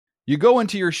You go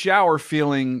into your shower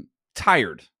feeling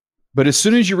tired, but as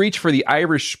soon as you reach for the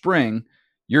Irish Spring,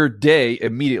 your day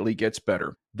immediately gets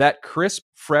better. That crisp,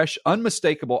 fresh,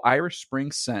 unmistakable Irish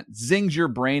Spring scent zings your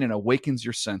brain and awakens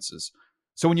your senses.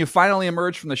 So when you finally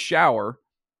emerge from the shower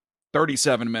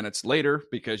 37 minutes later,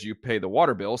 because you pay the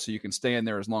water bill so you can stay in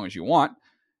there as long as you want,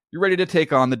 you're ready to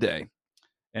take on the day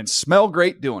and smell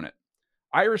great doing it.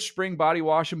 Irish Spring Body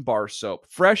Wash and Bar Soap.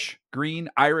 Fresh, green,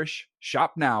 Irish.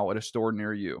 Shop now at a store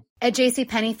near you. At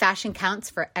JCPenney, fashion counts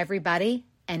for everybody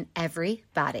and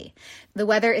everybody. The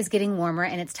weather is getting warmer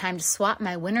and it's time to swap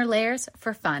my winter layers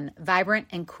for fun, vibrant,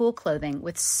 and cool clothing.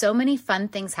 With so many fun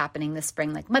things happening this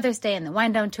spring, like Mother's Day and the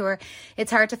Wind Down Tour,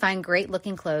 it's hard to find great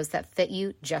looking clothes that fit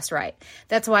you just right.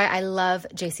 That's why I love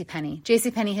JCPenney.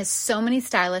 JCPenney has so many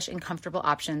stylish and comfortable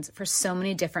options for so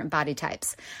many different body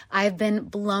types. I've been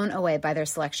blown away by their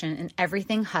selection, and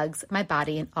everything hugs my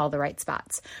body in all the right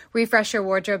spots. Refresh your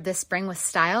wardrobe this spring with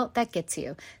style that gets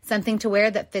you. Something to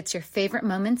wear that fits your favorite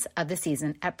moments of the season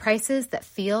at prices that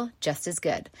feel just as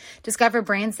good. Discover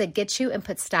brands that get you and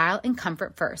put style and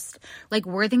comfort first, like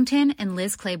Worthington and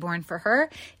Liz Claiborne for her,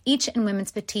 each in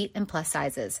women's petite and plus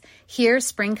sizes. Here,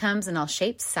 spring comes in all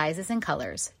shapes, sizes, and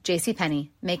colors. JCPenney,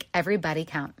 make everybody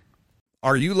count.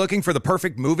 Are you looking for the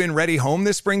perfect move-in ready home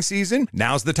this spring season?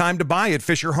 Now's the time to buy at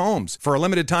Fisher Homes. For a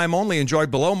limited time only, enjoy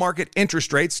below-market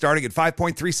interest rates starting at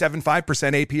 5.375%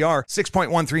 APR,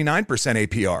 6.139%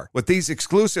 APR. With these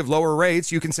exclusive lower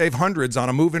rates, you can save hundreds on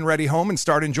a move-in ready home and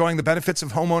start enjoying the benefits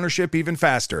of home ownership even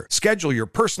faster. Schedule your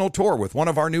personal tour with one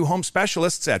of our new home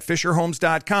specialists at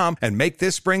FisherHomes.com and make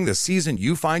this spring the season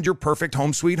you find your perfect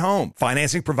home sweet home.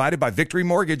 Financing provided by Victory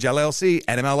Mortgage, LLC,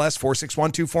 NMLS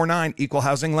 461249, Equal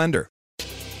Housing Lender.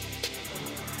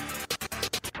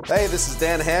 Hey, this is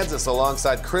Dan Hansis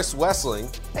alongside Chris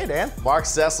Wessling. Hey, Dan. Mark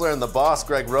Sessler and the boss,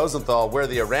 Greg Rosenthal. We're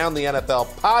the Around the NFL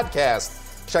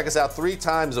podcast. Check us out 3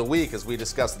 times a week as we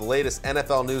discuss the latest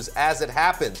NFL news as it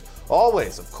happened.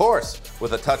 Always, of course,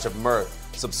 with a touch of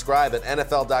mirth. Subscribe at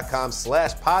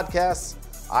NFL.com/podcasts,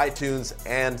 iTunes,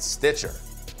 and Stitcher.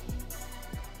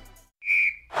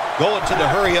 Going to the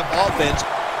hurry-up offense.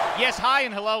 Yes, hi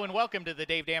and hello and welcome to the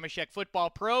Dave Dameshek football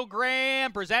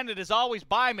program, presented as always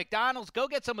by McDonald's. Go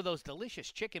get some of those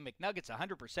delicious chicken McNuggets,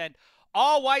 100%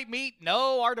 all white meat,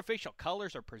 no artificial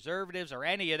colors or preservatives or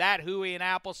any of that hooey and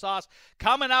applesauce.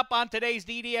 Coming up on today's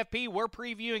DDFP, we're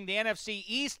previewing the NFC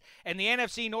East and the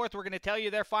NFC North. We're going to tell you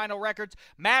their final records.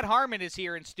 Matt Harmon is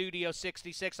here in Studio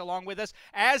 66 along with us,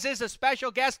 as is a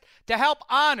special guest to help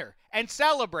honor and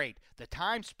celebrate the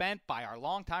time spent by our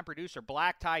longtime producer,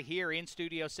 Black Tie, here in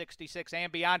Studio 66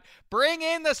 and beyond. Bring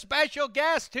in the special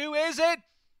guest. Who is it?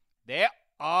 The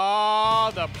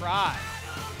prize.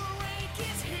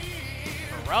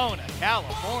 Corona,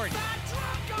 California.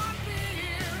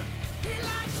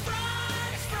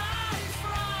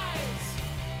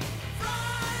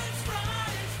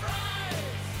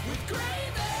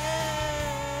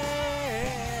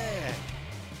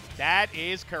 That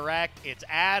is correct. It's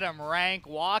Adam Rank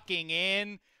walking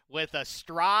in with a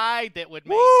stride that would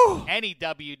make any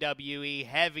WWE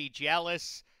heavy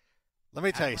jealous. Let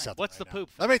me tell you something. What's the poop?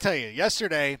 Let me tell you.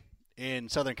 Yesterday in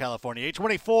Southern California,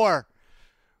 8/24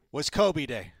 was Kobe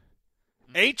Day.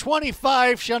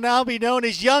 8/25 shall now be known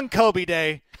as Young Kobe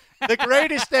Day, the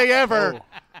greatest day ever.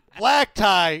 Black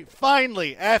Tie,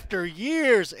 finally, after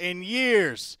years and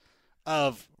years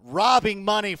of robbing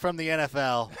money from the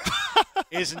NFL,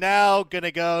 is now going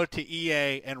to go to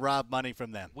EA and rob money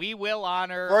from them. We will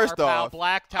honor First our pal off,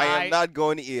 Black Tie. I am not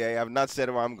going to EA. I've not said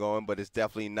where I'm going, but it's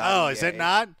definitely not Oh, EA. is it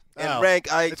not? And Rank,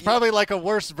 it's probably like a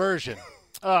worse version.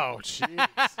 Oh, jeez.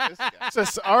 It's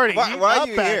just already Why are up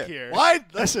you back here? here. Why?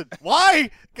 Listen, why?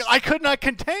 I could not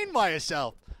contain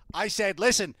myself. I said,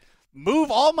 listen, move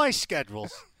all my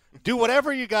schedules. Do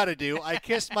whatever you got to do. I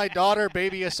kissed my daughter,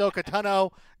 baby Ahsoka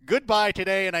Tano, goodbye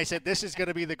today, and I said, this is going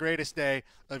to be the greatest day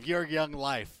of your young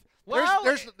life.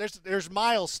 Well, there's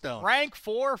milestones. Rank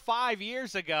 4 or 5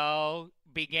 years ago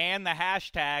began the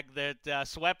hashtag that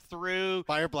swept through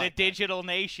the digital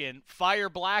nation, Fire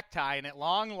Black Tie, and at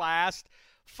long last,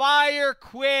 fire,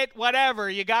 quit, whatever.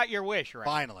 You got your wish, right?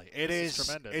 Finally. This is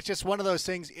tremendous. It's just one of those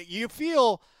things. You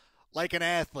feel like an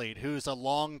athlete who's a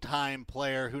long-time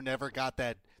player who never got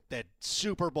that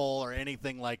Super Bowl or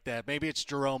anything like that. Maybe it's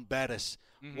Jerome Bettis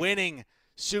winning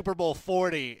Super Bowl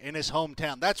 40 in his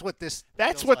hometown. That's what this.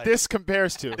 That's feels what like. this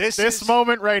compares to. This This is-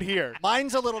 moment right here.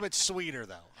 Mine's a little bit sweeter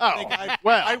though. Oh,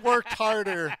 I worked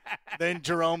harder than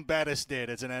Jerome Bettis did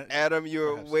as an. Adam,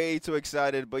 you're way too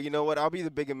excited, but you know what? I'll be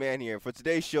the bigger man here. For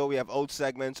today's show, we have old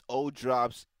segments, old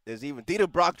drops. There's even Dieter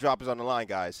Brock drop is on the line,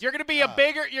 guys. You're gonna be You're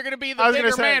gonna be the I was gonna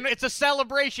bigger say- man. It's a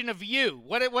celebration of you.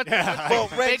 What's Well,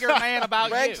 the bigger man about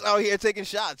Rex you? out here taking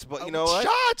shots, but you know what?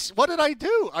 Shots. What did I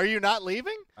do? Are you not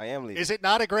leaving? I am leaving. Is it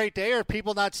not a great day? Are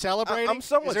people not celebrating? I'm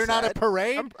somewhat Is there not a sad.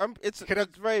 parade? It's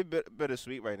very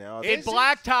bittersweet right now. Did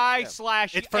Black Tie Yeah.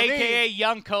 slash It's for me. AKA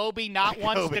Young Kobe not Young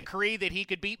once Kobe. decree that he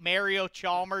could beat Mario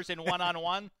Chalmers in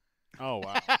one-on-one? Oh,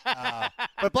 wow.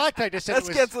 But Black Tie just said Let's it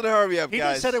was. get to the hurry up, He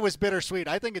guys. just said it was bittersweet.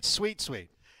 I think it's sweet.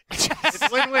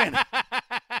 It's win-win.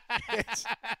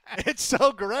 It's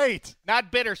so great.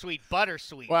 Not bittersweet,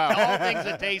 buttersweet. Wow. All things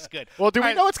that taste good. Well, do All we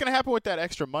right, know what's going to happen with that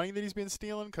extra money that he's been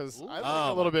stealing? Because I like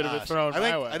a little bit of it thrown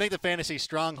my way. I think the fantasy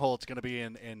stronghold's going to be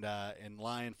in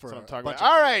line for That's what I'm a talking bunch about.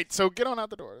 of All right, so get on out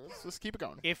the door. Let's keep it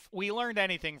going. If we learned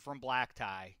anything from Black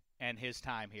Tie and his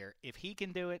time here, if he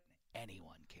can do it,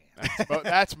 anyone can.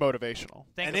 That's motivational.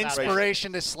 Think An about it.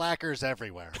 inspiration to slackers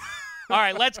everywhere. All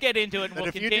right, let's get into it. And But we'll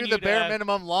if you continue do the bare to-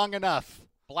 minimum long enough,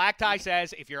 Black Tie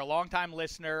says, if you're a longtime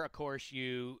listener, of course,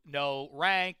 you know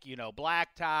Rank, you know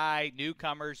Black Tie,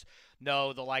 newcomers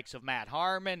know the likes of Matt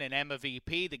Harmon and Emma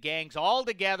VP. The gang's all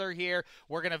together here.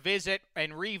 We're going to visit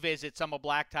and revisit some of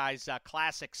Black Tie's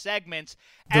classic segments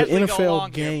The as we go NFL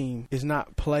along here. game is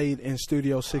not played in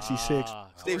Studio 66.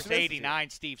 Steve Smith is 89,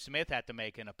 Steve Smith had to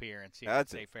make an appearance here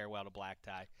That's to say it. farewell to Black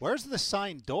Tie. where's the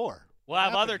signed door? We'll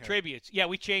have What other happened here? tributes. Yeah,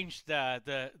 we changed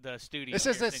the studio. This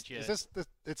here is this. since you- Is this?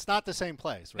 It's not the same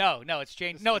place, right? No, it's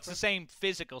changed. This No, is it's the same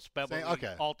physical spell, but Same- we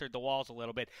okay. altered the walls a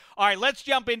little bit. All right, let's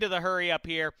jump into the hurry up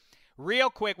here. Real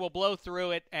quick, we'll blow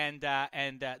through it, and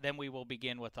then we will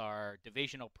begin with our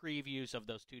divisional previews of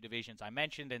those two divisions I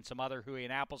mentioned and some other hooey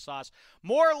and applesauce.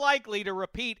 More likely to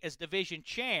repeat as division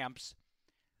champs,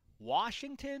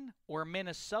 Washington or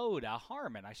Minnesota?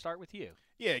 Harmon, I start with you.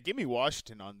 Yeah, give me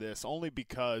Washington on this, only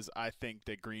because I think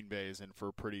that Green Bay is in for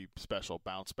a pretty special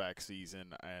bounce back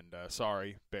season. And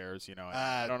sorry, Bears,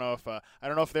 I don't know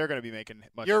if they're going to be making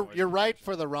much. You're noise. you're right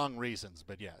for the wrong reasons,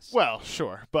 but yes. Well,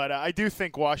 sure, but I do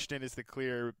think Washington is the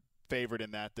clear favorite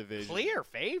in that division. Clear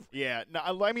favorite. Yeah, no,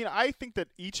 I mean, I think that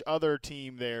each other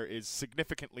team there is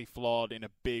significantly flawed in a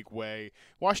big way.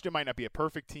 Washington might not be a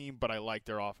perfect team, but I like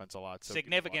their offense a lot. So give me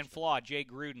Significant Washington. flaw. Jay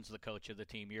Gruden's the coach of the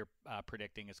team you're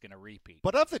predicting is going to repeat.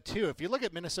 But of the two, if you look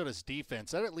at Minnesota's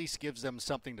defense, that at least gives them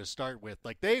something to start with.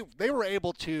 Like they were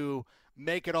able to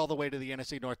make it all the way to the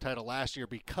NFC North title last year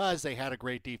because they had a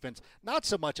great defense. Not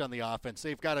so much on the offense.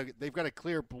 They've got a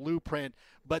clear blueprint,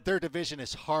 but their division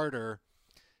is harder.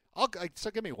 So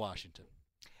give me Washington.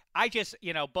 I just,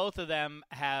 both of them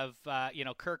have,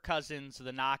 Kirk Cousins,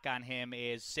 the knock on him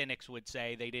is cynics would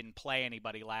say they didn't play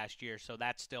anybody last year, so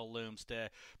that still looms to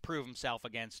prove himself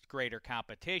against greater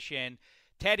competition.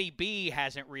 Teddy B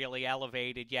hasn't really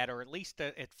elevated yet, or at least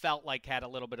it felt like had a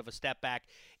little bit of a step back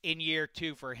in year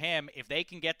two for him. If they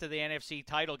can get to the NFC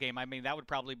title game, I mean, that would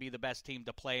probably be the best team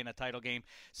to play in a title game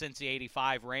since the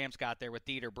 85 Rams got there with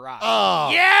Dieter Brock.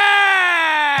 Oh.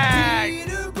 Yeah!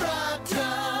 Dieter Brock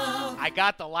drop. I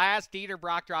got the last Dieter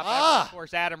Brock drop. Of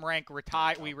course, Adam Rank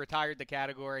retired. We retired the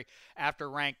category after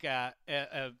Rank got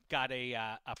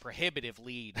a prohibitive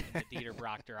lead in the Dieter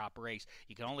Brock drop race.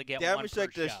 You can only get one per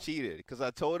Damashek show. just cheated because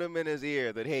I told him in his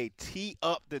ear that, hey, tee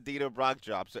up the Dieter Brock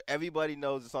drop so everybody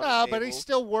knows it's on the No, table but he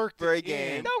still worked for a it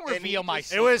game. in. Don't And he reveal my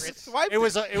just secrets. It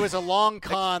was a long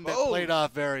con that Exposed. played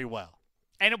off very well.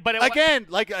 But it,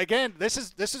 Again, this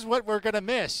is what we're gonna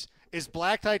miss is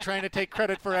Black Tie trying to take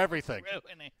credit for everything.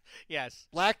 Yes.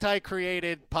 Black Tie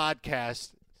created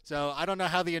podcasts, so I don't know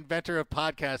how the inventor of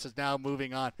podcasts is now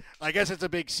moving on. I guess it's a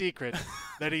big secret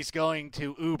that he's going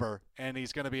to Uber and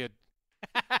he's going to be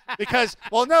because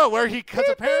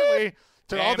apparently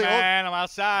to Hey, all the man, I'm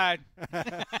outside.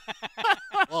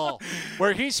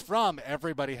 where he's from,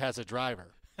 everybody has a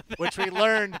driver, which we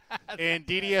learned in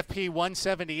DDFP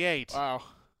 178. Wow.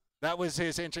 That was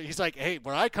his intro. He's like, hey,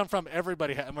 where I come from,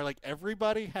 everybody and we're like,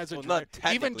 everybody has a Well, driver. not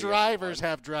technically Even drivers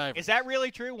have drivers. Is that really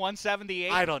true?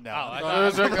 178? I don't know.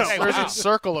 There's a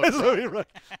circle of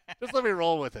Just let me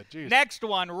roll with it. Jeez. Next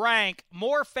one, Rank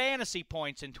more fantasy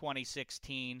points in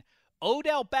 2016.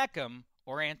 Odell Beckham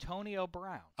or Antonio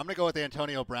Brown? I'm going to go with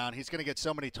Antonio Brown. He's going to get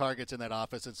so many targets in that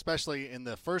offense, especially in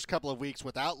the first couple of weeks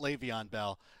without Le'Veon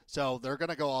Bell. So they're going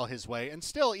to go all his way. And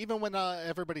still, even when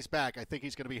everybody's back, I think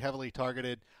he's going to be heavily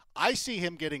targeted. I see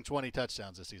him getting 20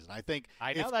 touchdowns this season.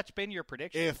 I know that's been your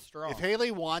prediction. If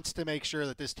Haley wants to make sure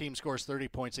that this team scores 30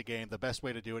 points a game, the best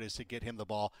way to do it is to get him the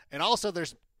ball. And also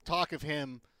there's talk of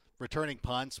him returning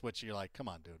punts, which you're like, come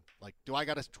on, dude. Like, do I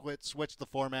got to switch the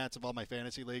formats of all my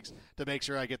fantasy leagues to make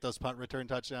sure I get those punt return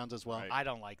touchdowns as well? Right. I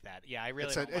don't like that. Yeah, I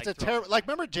really don't it's a terrible. Like,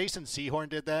 remember Jason Sehorn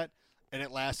did that, and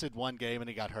it lasted one game, and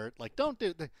he got hurt. Like, don't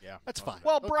do that. Yeah, that's fine.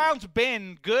 Well, Brown's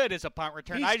been good as a punt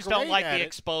return. I just don't like the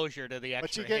exposure to the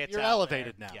extra hits. You're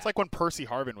elevated now. Yeah. It's like when Percy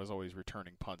Harvin was always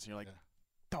returning punts, and you're like,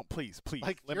 don't, please,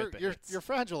 like, limit the hits. You're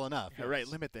fragile enough. Yeah, right,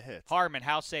 limit the hits. Harmon,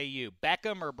 how say you?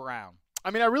 Beckham or Brown? I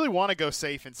mean, I really want to go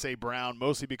safe and say Brown,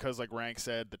 mostly because, like Rank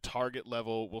said, the target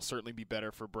level will certainly be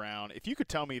better for Brown. If you could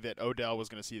tell me that Odell was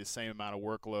going to see the same amount of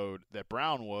workload that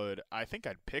Brown would, I think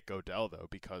I'd pick Odell, though,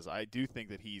 because I do think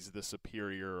that he's the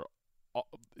superior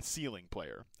ceiling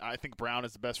player. I think Brown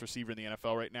is the best receiver in the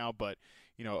NFL right now, but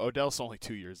Odell's only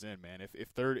 2 years in, man.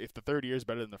 If the third year is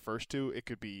better than the first two, it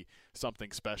could be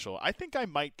something special. I think I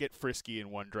might get frisky in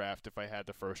one draft if I had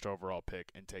the first overall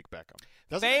pick and take Beckham.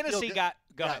 Fantasy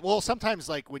go ahead. Well, sometimes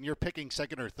like when you're picking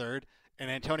second or third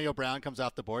and Antonio Brown comes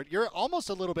off the board, you're almost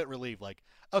a little bit relieved. Like,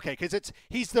 okay, because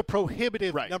he's the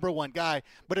prohibitive number one guy,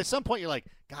 but at some point you're like,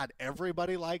 God,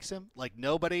 everybody likes him. Like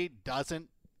nobody doesn't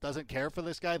care for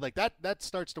this guy. Like that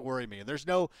starts to worry me. And there's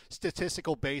no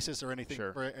statistical basis or anything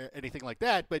for anything like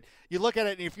that. But you look at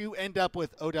it, and if you end up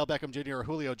with Odell Beckham Jr. or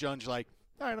Julio Jones, you're like,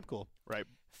 all right, I'm cool. Right.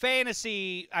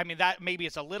 Fantasy, I mean, that maybe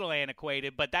it's a little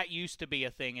antiquated, but that used to be a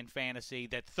thing in fantasy,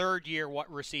 that third-year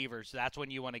receivers, that's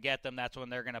when you want to get them. That's when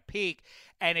they're going to peak.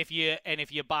 And if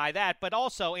you buy that, but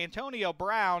also Antonio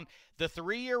Brown, the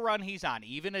 3-year run he's on,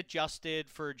 even adjusted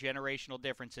for generational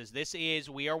differences,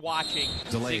 we are watching.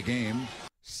 Delay a game.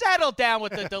 Settle down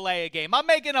with the delay a game. I'm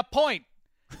making a point.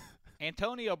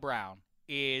 Antonio Brown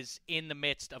is in the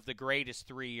midst of the greatest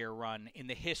 3-year run in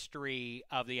the history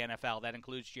of the NFL. That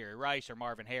includes Jerry Rice or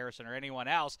Marvin Harrison or anyone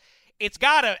else. It's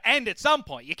got to end at some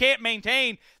point. You can't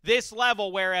maintain this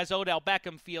level, whereas Odell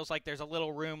Beckham feels like there's a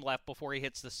little room left before he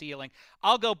hits the ceiling.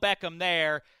 I'll go Beckham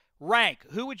there. Rank,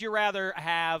 who would you rather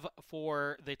have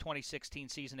for the 2016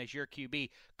 season as your QB,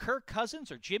 Kirk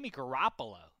Cousins or Jimmy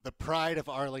Garoppolo? The pride of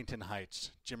Arlington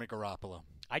Heights, Jimmy Garoppolo.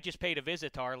 I just paid a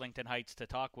visit to Arlington Heights to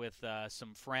talk with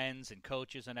some friends and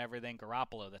coaches and everything.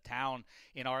 Garoppolo, the town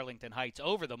in Arlington Heights,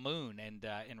 over the moon and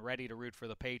ready to root for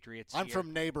the Patriots. I'm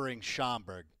from neighboring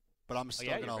Schaumburg, but I'm still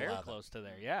going to allow you're very close to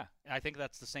there, yeah. I think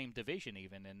that's the same division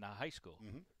even in high school.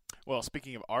 Mm-hmm. Well,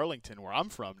 speaking of Arlington, where I'm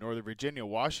from, Northern Virginia,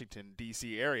 Washington,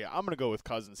 D.C. area, I'm going to go with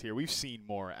Cousins here. We've seen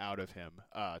more out of him.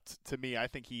 To me, I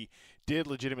think he did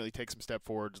legitimately take some step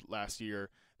forward last year.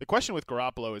 The question with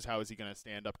Garoppolo is how is he going to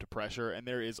stand up to pressure, and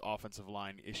there is offensive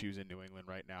line issues in New England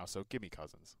right now, so give me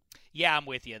Cousins. Yeah, I'm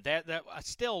with you. That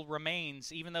still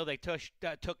remains, even though they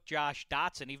took Josh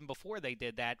Dotson, even before they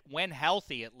did that, when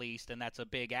healthy at least, and that's a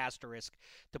big asterisk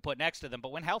to put next to them,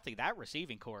 but when healthy, that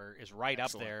receiving core is right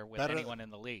Excellent. up there with anyone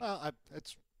in the league.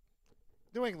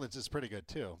 New England's is pretty good,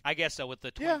 too. I guess so, with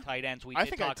the twin tight ends. We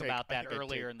did talk about that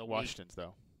earlier in the week. Washington's,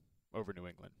 though, over New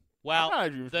England. Well,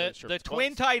 the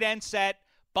twin tight end set,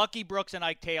 Bucky Brooks and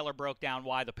Ike Taylor broke down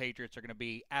why the Patriots are going to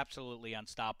be absolutely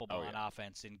unstoppable on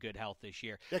offense in good health this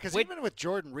year. Yeah, because even with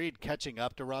Jordan Reed catching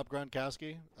up to Rob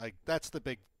Gronkowski, like that's the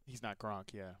big. He's not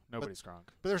Gronk, yeah. Nobody's Gronk.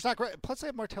 But there's not Gronk. Plus, they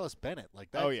have Martellus Bennett.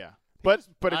 Like that. Oh yeah. But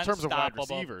in terms of wide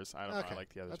receivers, I don't know. I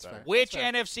like the others better. Fair. Which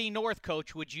NFC North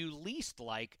coach would you least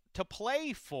like to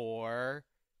play for,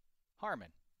 Harmon?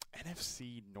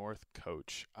 NFC North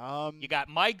coach. You got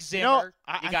Mike Zimmer.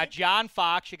 You got John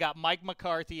Fox. You got Mike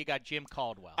McCarthy. You got Jim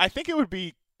Caldwell. I think it would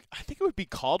be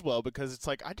Caldwell because it's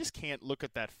like I just can't look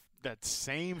at that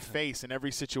same face in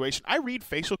every situation. I read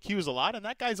facial cues a lot, and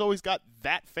that guy's always got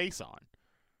that face on.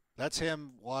 That's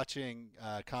him watching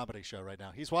a comedy show right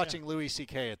now. He's watching Louis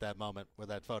C.K. at that moment where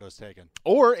that photo's taken.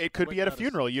 Or it could be at a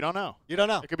funeral. You don't know. You don't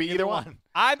know. It could be either one.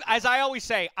 As I always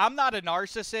say, I'm not a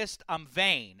narcissist. I'm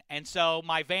vain. And so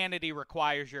my vanity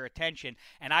requires your attention.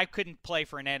 And I couldn't play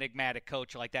for an enigmatic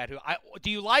coach like that.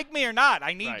 Do you like me or not?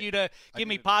 I need you to give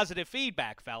me positive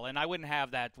feedback, fella. And I wouldn't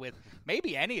have that with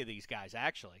maybe any of these guys,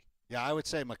 actually. Yeah, I would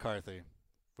say McCarthy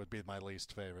would be my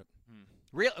least favorite.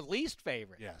 Least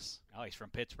favorite? Yes. Oh, he's from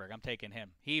Pittsburgh. I'm taking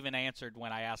him. He even answered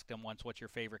when I asked him once, what's your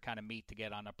favorite kind of meat to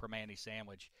get on a Primanti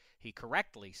sandwich? He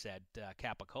correctly said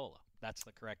capicola. That's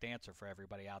the correct answer for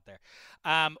everybody out there.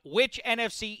 Which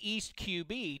NFC East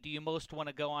QB do you most want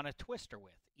to go on a twister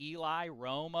with? Eli,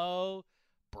 Romo,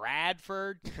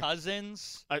 Bradford,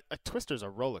 Cousins. A Twister's a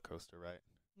roller coaster, right?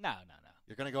 No.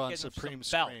 You're going to go on Get some Supreme belts,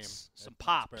 Scream some at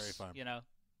pops, Berry Farm. you know.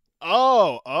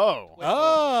 Oh.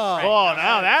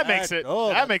 Now that That- makes it. oh,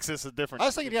 that makes this a different. I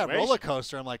was thinking, situation. roller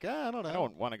coaster. I'm like, I don't know. I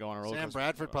don't want to go on a roller Sam coaster.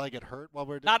 Bradford probably get hurt while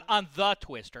we're doing Not on the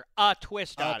Twister, a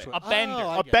Twister, Got it. a bender. Oh,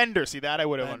 I A get it. bender. See, that I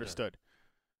would have Bender. understood.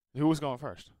 Who was going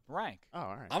first? Rank. Oh,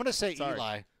 all right. I'm going to say Sorry.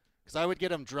 Eli because I would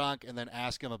get him drunk and then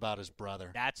ask him about his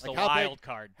brother. That's Like, the how wild big,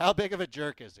 card. How big of a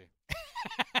jerk is he?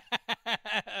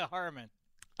 Harmon.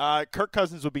 Kirk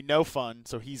Cousins would be no fun,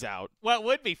 so he's out. Well, it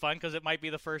would be fun because it might be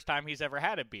the first time he's ever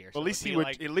had a beer. So At least it'd he be would.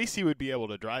 like- At least he would be able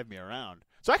to drive me around.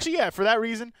 So actually, yeah, for that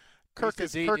reason, Kirk's the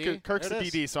the There it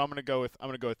DD. So I'm gonna go with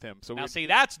him. So Now, we see,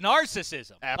 that's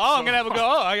narcissism. Oh, I'm gonna have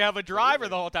I have a driver Absolutely.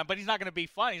 the whole time, but he's not gonna be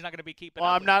fun. He's not gonna be keeping. Well,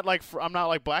 up I'm with not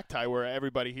like Black Tie where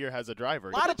everybody here has a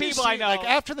driver. A lot of Did you people I see, know. like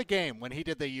after the game when he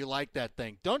did the "you like that"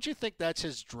 thing, don't you think that's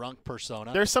his drunk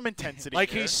persona? There's some intensity. like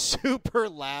there. he's super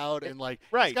loud and like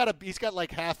Right. He's got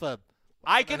like half a.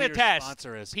 I can who your attest.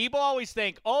 sponsor is. People always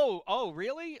think, oh,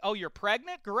 really? Oh, you're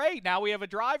pregnant? Great. Now we have a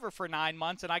driver for 9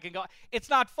 months, and I can go. It's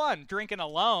not fun drinking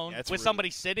alone Yeah, it's with rude.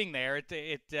 somebody sitting there.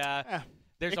 There's it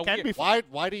a can weird. be fun.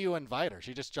 Why do you invite her?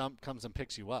 She just comes and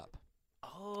picks you up.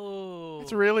 Oh,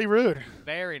 It's really rude.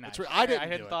 very nice. I didn't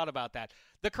hadn't do it. thought about that.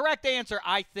 The correct answer,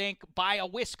 I think, by a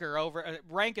whisker over.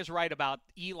 Rank is right about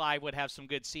Eli would have some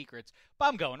good secrets, but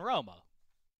I'm going Romo.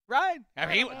 Right? I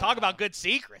mean, talk about good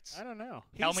secrets. I don't know.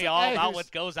 Tell He's me the all guy about who's-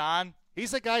 what goes on.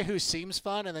 He's the guy who seems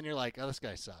fun, and then you're like, oh, this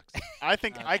guy sucks. I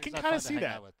think I He's can not kind fun of to see hang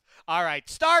that. out with. All right,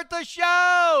 start the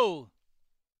show.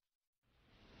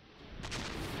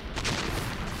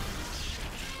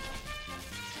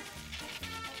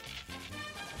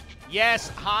 Yes,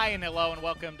 hi and hello, and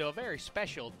welcome to a very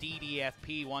special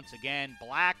DDFP once again.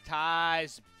 Black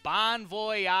Ties, Bon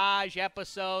Voyage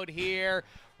episode here.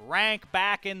 Rank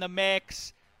back in the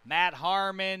mix. Matt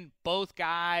Harmon, both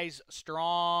guys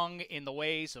strong in the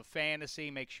ways of fantasy.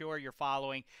 Make sure you're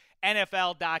following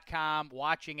NFL.com,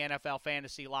 watching NFL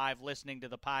Fantasy Live, listening to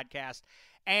the podcast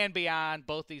and beyond.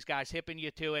 Both these guys hipping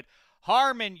you to it.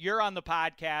 Harmon, you're on the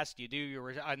podcast.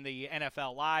 You're on the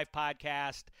NFL Live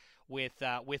podcast with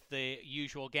the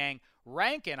usual gang.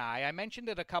 Rank and I mentioned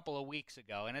it a couple of weeks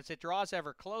ago, and as it draws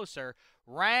ever closer,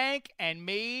 Rank and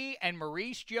me and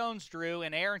Maurice Jones-Drew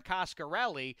and Aaron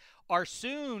Coscarelli are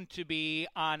soon to be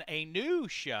on a new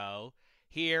show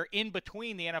here in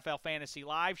between the NFL Fantasy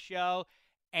Live show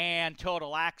and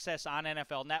Total Access on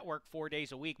NFL Network 4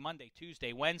 days a week, Monday,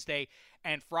 Tuesday, Wednesday,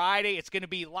 and Friday. It's going to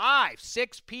be live,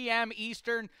 6 p.m.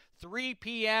 Eastern, 3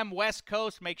 p.m. West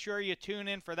Coast. Make sure you tune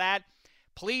in for that.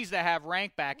 Pleased to have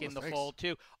Rank back in the fold,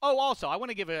 too. Oh, also, I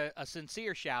want to give a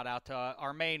sincere shout-out to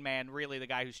our main man, really the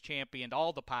guy who's championed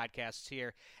all the podcasts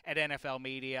here at NFL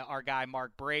Media, our guy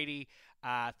Mark Brady.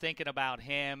 Thinking about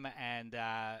him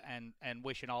and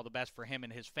wishing all the best for him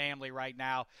and his family right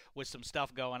now with some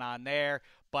stuff going on there.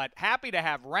 But happy to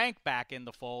have Rank back in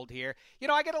the fold here. You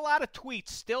know, I get a lot of tweets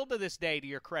still to this day, to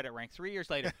your credit, Rank, 3 years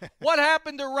later. What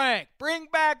happened to Rank? Bring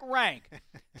back Rank.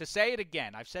 To say it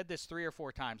again, I've said this 3 or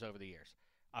 4 times over the years.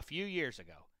 A few years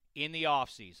ago, in the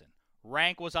offseason,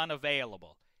 Rank was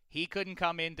unavailable. He couldn't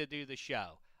come in to do the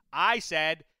show. I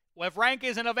said, well, if Rank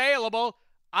isn't available,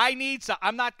 I need some.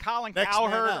 I'm not Colin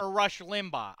Cowherd or Rush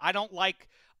Limbaugh. I don't like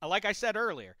I said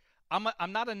earlier, I'm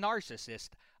not a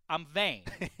narcissist. I'm vain.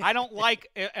 I don't like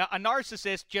a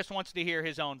narcissist just wants to hear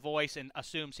his own voice and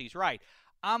assumes he's right.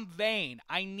 I'm vain.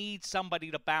 I need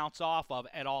somebody to bounce off of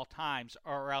at all times,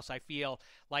 or else I feel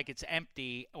like it's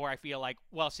empty, or I feel like,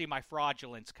 well, see, my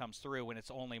fraudulence comes through when it's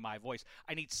only my voice.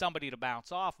 I need somebody to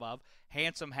bounce off of.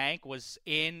 Handsome Hank was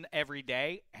in every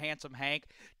day. Handsome Hank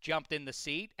jumped in the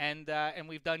seat, and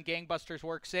we've done gangbusters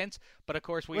work since. But, of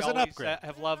course, we It was an always upgrade.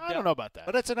 have loved I don't know about that.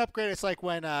 But it's an upgrade. It's like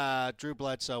when Drew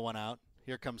Bledsoe went out.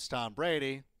 Here comes Tom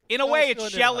Brady. In a way, it's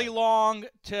doing Shelley it. Long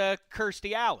to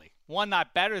Kirstie Alley. One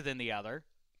not better than the other.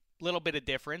 Little bit of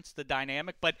difference, the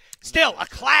dynamic, but still a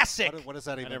classic. What does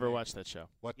that I even never mean? watched that show.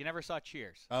 You never saw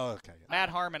Cheers. Oh, okay. Matt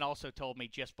Harmon also told me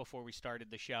just before we started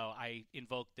the show, I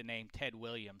invoked the name Ted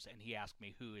Williams, and he asked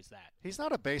me, who is that? He's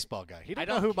not a baseball guy. He I didn't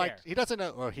know don't who care. Mike. He doesn't know,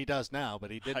 or he does now,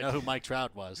 but he didn't know who Mike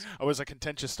Trout was. It was a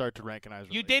contentious start to Rank and I's You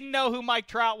relationship. didn't know who Mike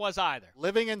Trout was either.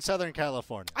 Living in Southern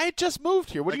California. I had just moved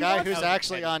here. What The do you guy want? who's Okay,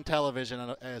 actually Eddie. on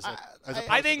television as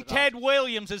I think Ted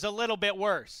Williams is a little bit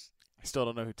worse. I still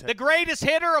don't know who Ted. The greatest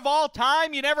hitter of all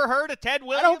time. You never heard of Ted I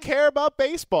Williams? don't care about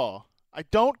baseball. I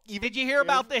don't even. Did you hear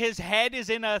about his head is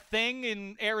in a thing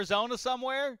in Arizona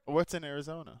somewhere? What's in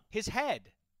Arizona? His head.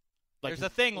 Like There's a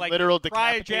thing like literal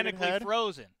decapitated cryogenically head?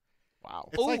 frozen. Wow.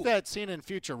 It's like that scene in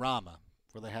Futurama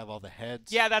where they have all the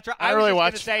heads. Yeah, that's right. I I don't was really just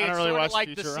watch- going to say I don't it's really sort of watch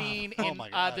like the Futurama. scene Oh in my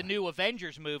God. the new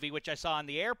Avengers movie, which I saw on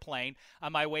the airplane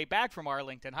on my way back from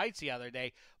Arlington Heights the other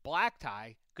day. Black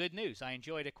tie. Good news. I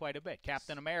enjoyed it quite a bit.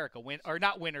 Captain America,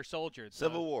 not Winter Soldier.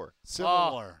 Civil War.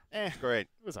 Civil War. Great.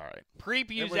 It was all right.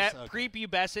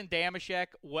 Prepubescent Damashek.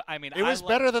 It was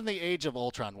better than the Age of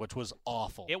Ultron, which was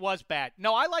awful. It was bad.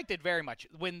 No, I liked it very much.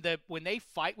 When they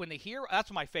fight, when the hero,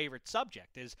 that's my favorite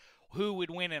subject, is who would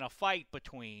win in a fight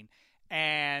between,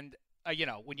 and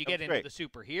when you get into great. the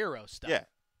superhero stuff. Yeah.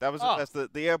 That was the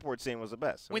best. The airport scene was the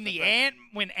best. When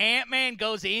Ant-Man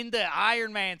goes into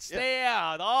Iron Man's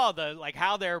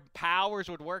how their powers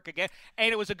would work again,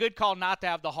 and it was a good call not to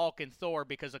have the Hulk and Thor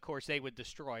because of course they would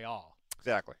destroy all.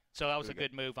 Exactly. So that was a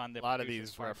good move on the A lot of producer's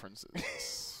these part.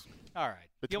 references. All right.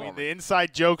 Between the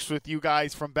inside jokes with you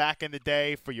guys from back in the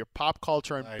day for your pop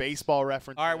culture and baseball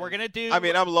references. All right, we're gonna do. I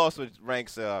mean, I'm lost with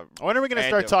Rank's. When are we going to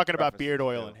start random talking about references, beard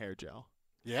oil too. and hair gel?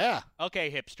 Yeah. Okay,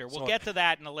 hipster. We'll So- get to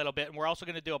that in a little bit, and we're also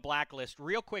going to do a blacklist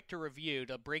real quick to review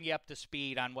to bring you up to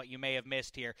speed on what you may have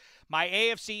missed here. My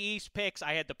AFC East picks: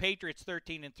 I had the Patriots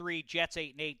 13-3, Jets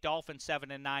 8-8, Dolphins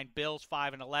 7-9, Bills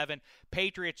 5-11.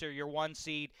 Patriots are your 1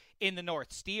 seed in the North.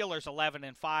 Steelers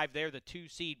 11-5, they're the 2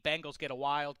 seed. Bengals get a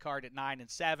wild card at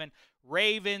 9-7.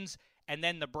 Ravens. And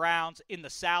then the Browns. In the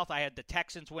South, I had the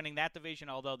Texans winning that division,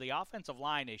 although the offensive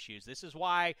line issues. This is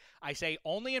why I say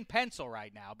only in pencil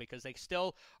right now, because they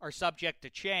still are subject to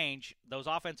change. Those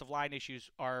offensive line issues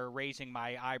are raising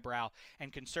my eyebrow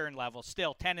and concern level.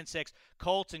 Still, 10-6.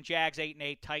 Colts and Jags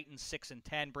 8-8. Titans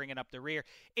 6-10, bringing up the rear.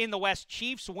 In the West,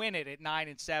 Chiefs win it at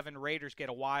 9-7. Raiders get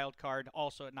a wild card,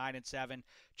 also at 9-7.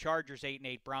 Chargers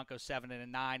 8-8. Broncos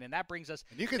 7-9. And that brings us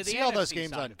And you can to the see all those NFC games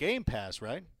side on of it. Game Pass,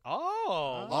 right?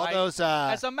 Oh, All those.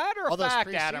 as a matter all of those fact,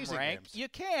 Adam preseason Rank, games. you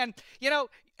can.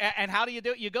 And how do you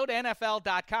do it? You go to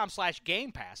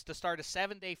NFL.com/Game Pass to start a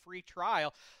 7-day free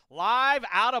trial. Live,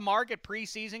 out-of-market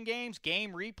preseason games,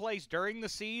 game replays during the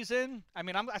season. I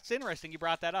mean, that's interesting you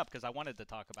brought that up because I wanted to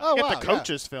talk about it. Get the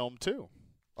coaches film, too.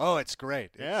 Oh, it's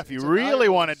great. Yeah, if you it's really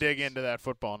a want to valuable dig into that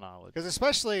football knowledge. Because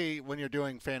especially when you're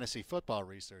doing fantasy football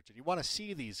research and you want to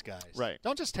see these guys. Right.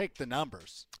 Don't just take the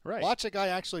numbers. Right. Watch a guy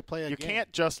actually play a You game.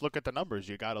 can't just look at the numbers.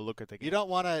 You got to look at the game. You don't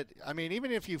want to. I mean, even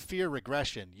if you fear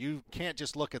regression, you can't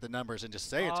just look at the numbers and just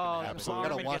say it's going to happen. Mr. You got to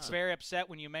Harmon watch gets it. very upset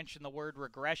when you mention the word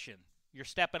regression. You're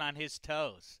stepping on his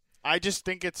toes. I just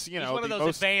think it's, He's one of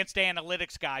those advanced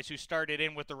analytics guys who started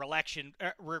in with the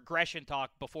regression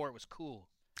talk before it was cool.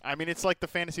 I mean, it's like the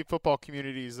fantasy football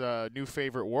community's new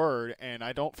favorite word, and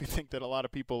I don't think that a lot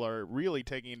of people are really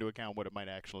taking into account what it might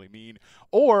actually mean,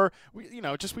 or we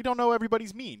don't know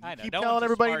everybody's mean. I know. Keep No telling one's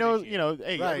as everybody smart as you.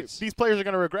 hey, Right. these players are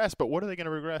going to regress, but what are they going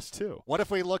to regress to? What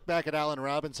if we look back at Allen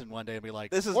Robinson one day and be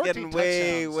like, This is 14 getting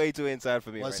way, touchdowns. way too inside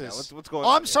for me What's right now. this? What's going Oh,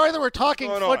 on? I'm sorry that we're talking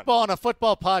What's going on? football on a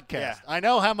football podcast. Yeah. I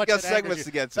know how much We got it angers segments you.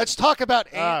 to get to. Let's talk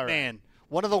about All right. Ant-Man,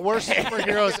 one of the worst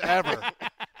superheroes ever.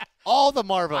 All the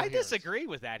Marvel I heroes. disagree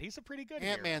with that. He's a pretty good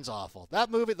hero. Ant-Man's awful.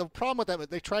 That movie, the problem with that,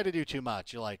 they try to do too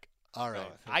much. You're like, all right.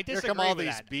 I disagree Here come all with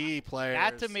these that. B players.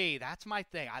 That to me, that's my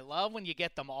thing. I love when you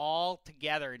get them all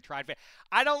together and try to.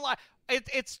 I don't like.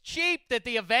 It's cheap that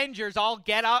the Avengers all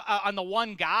get out on the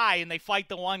one guy and they fight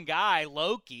the one guy,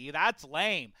 Loki. That's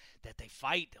lame. That they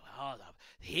fight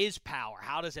his power.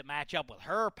 How does it match up with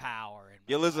her power? And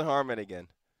You're Liz Harmon again.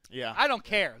 Yeah. I don't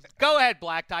care. Go ahead,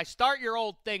 Black Tie. Start your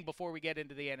old thing before we get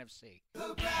into the NFC.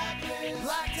 Black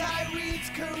Tie reads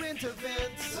current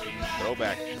events.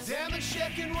 Throwback.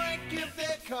 Damashek and Rank give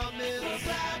their comments.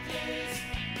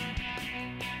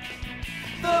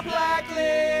 The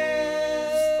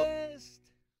Blacklist.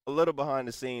 A little behind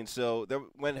the scenes. So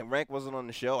when Rank wasn't on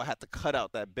the show, I had to cut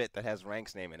out that bit that has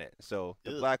Rank's name in it. So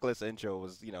the Blacklist intro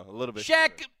was, a little bit.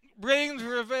 Check brings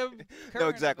No,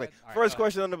 exactly. First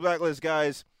question on the Blacklist,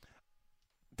 guys.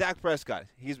 Dak Prescott.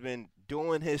 He's been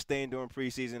doing his thing during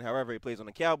preseason. However, he plays on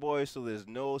the Cowboys, so there's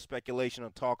no speculation or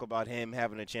talk about him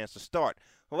having a chance to start.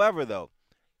 However, though,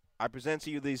 I present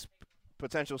to you these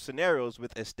potential scenarios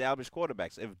with established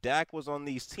quarterbacks. If Dak was on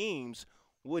these teams,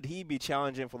 would he be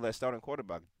challenging for that starting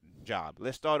quarterback job?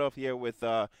 Let's start off here with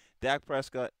Dak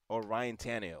Prescott or Ryan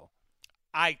Tannehill.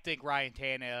 I think Ryan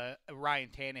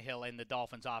Tannehill and the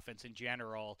Dolphins offense in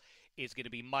general is going to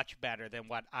be much better than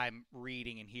what I'm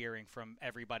reading and hearing from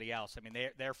everybody else. I mean,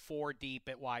 they're 4 deep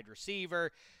at wide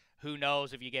receiver. Who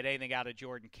knows if you get anything out of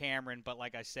Jordan Cameron? But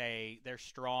like I say, they're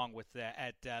strong with the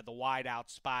wide out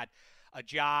spot.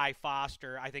 Ajay,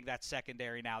 Foster, I think that's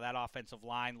secondary now. That offensive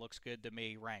line looks good to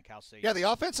me. Rank, how say you? Yeah,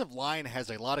 the offensive line has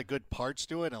a lot of good parts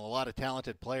to it and a lot of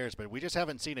talented players, but we just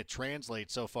haven't seen it translate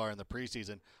so far in the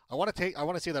preseason. I want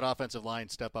to see that offensive line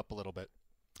step up a little bit.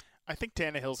 I think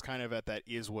Tannehill's kind of at that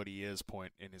is what he is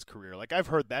point in his career. Like, I've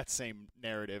heard that same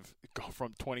narrative go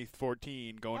from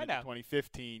 2014 going into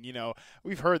 2015. You know,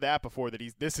 we've heard that before, that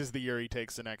this is the year he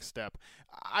takes the next step.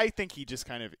 I think he just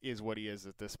kind of is what he is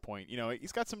at this point. You know,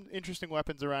 he's got some interesting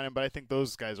weapons around him, but I think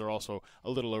those guys are also a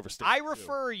little overstated. I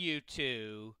refer you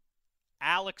to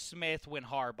Alex Smith when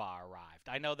Harbaugh arrived.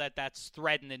 I know that that's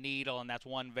threading the needle, and that's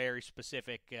one very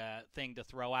specific thing to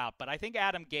throw out. But I think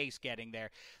Adam Gase getting there.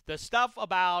 The stuff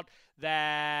about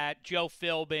that Joe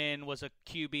Philbin was a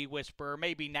QB whisperer,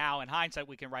 maybe now in hindsight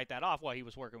we can write that off. Well, he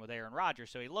was working with Aaron Rodgers,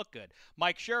 so he looked good.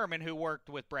 Mike Sherman, who worked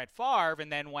with Brett Favre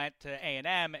and then went to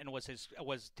A&M and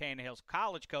was Tannehill's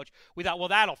college coach, we thought, well,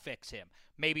 that'll fix him.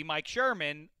 Maybe Mike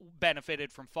Sherman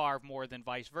benefited from Favre more than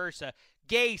vice versa.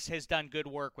 Gase has done good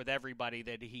work with everybody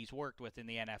that he's worked with in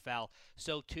the NFL.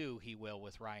 So, too, he will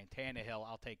with Ryan Tannehill.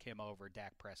 I'll take him over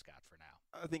Dak Prescott for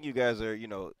now. I think you guys are,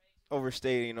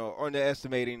 overstating or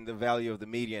underestimating the value of the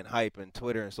media and hype and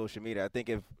Twitter and social media. I think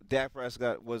if Dak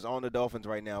Prescott was on the Dolphins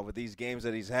right now with these games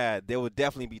that he's had, there would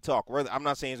definitely be talk. I'm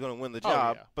not saying he's going to win the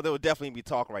job, but there would definitely be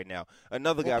talk right now.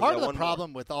 Another guy. Part of the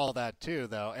problem with all that too,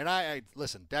 though, and I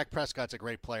listen, Dak Prescott's a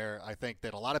great player. I think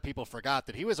that a lot of people forgot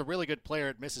that he was a really good player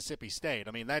at Mississippi State.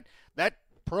 I mean, that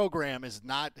program is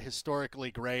not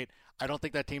historically great. I don't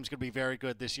think that team's going to be very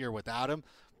good this year without him.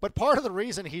 But part of the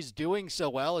reason he's doing so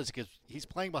well is because he's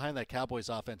playing behind that Cowboys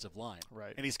offensive line.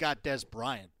 Right. And he's got Des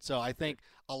Bryant. So I think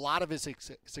a lot of his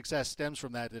success stems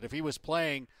from that if he was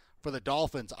playing for the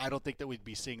Dolphins, I don't think that we'd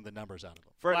be seeing the numbers out of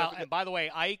him. Well, and by the way,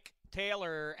 Ike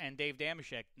Taylor and Dave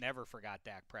Damashek never forgot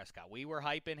Dak Prescott. We were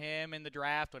hyping him in the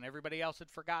draft when everybody else had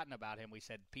forgotten about him. We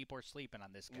said people are sleeping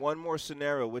on this guy. One more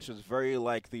scenario, which was very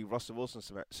like the Russell Wilson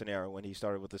scenario when he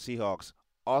started with the Seahawks.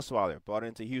 Osweiler brought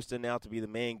into Houston now to be the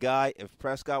main guy. If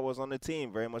Prescott was on the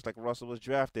team, very much like Russell was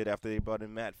drafted after they brought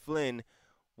in Matt Flynn,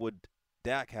 would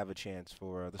Dak have a chance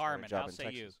for the starting job in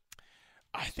Texas?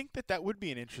 I think that would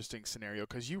be an interesting scenario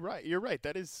because you're right.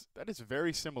 That is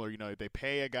very similar. You know, they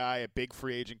pay a guy a big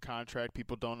free agent contract.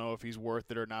 People don't know if he's worth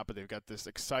it or not, but they've got this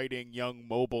exciting young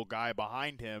mobile guy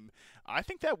behind him. I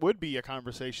think that would be a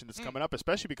conversation that's coming up,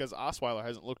 especially because Osweiler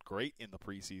hasn't looked great in the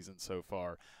preseason so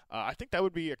far. I think that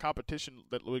would be a competition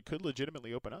that could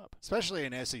legitimately open up, especially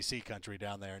in SEC country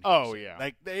down there. Yeah,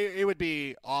 like it would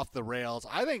be off the rails.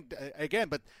 I think again,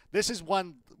 but this is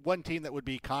one team that would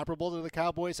be comparable to the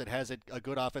Cowboys. That has a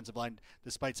good offensive line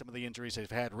despite some of the injuries they've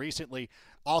had recently.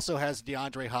 Also has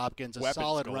DeAndre Hopkins, a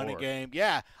solid running game.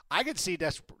 Yeah, I could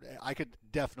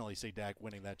definitely see Dak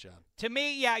winning that job. To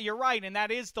me, yeah, you're right, and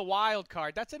that is the wild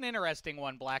card. That's an interesting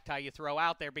one, Black Tie, you throw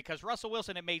out there because Russell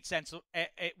Wilson, it made sense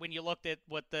when you looked at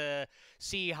what the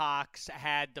Seahawks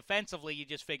had defensively. You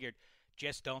just figured,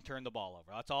 just don't turn the ball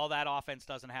over. That's all that offense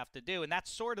doesn't have to do. And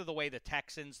that's sort of the way the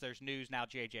Texans, there's news now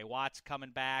J.J. Watt's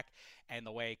coming back, and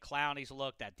the way Clowney's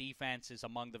looked, that defense is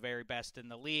among the very best in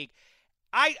the league.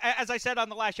 As I said on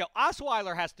the last show,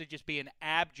 Osweiler has to just be an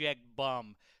abject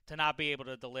bum to not be able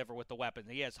to deliver with the weapons.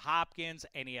 He has Hopkins,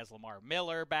 and he has Lamar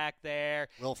Miller back there.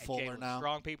 Will Fuller now.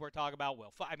 Strong people are talking about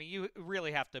Will Fuller. I mean, you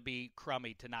really have to be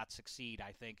crummy to not succeed,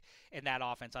 I think, in that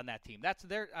offense on that team. That's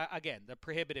again, the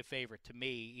prohibitive favorite to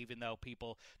me, even though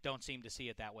people don't seem to see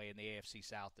it that way in the AFC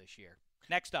South this year.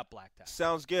 Next up, Black Tie.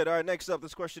 Sounds good. All right, next up,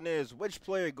 this question is, which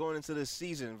player going into this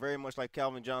season, very much like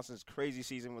Calvin Johnson's crazy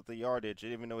season with the yardage,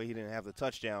 even though he didn't have the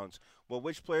touchdowns, well,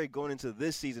 which player going into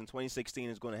this season, 2016,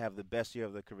 is going to have the best year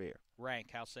of their career?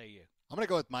 Rank, how say you? I'm going to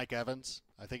go with Mike Evans.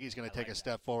 I think he's going to take a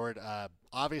step forward.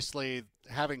 Obviously,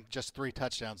 having just 3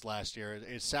 touchdowns last year,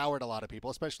 it soured a lot of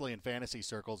people, especially in fantasy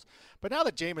circles. But now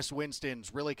that Jameis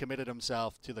Winston's really committed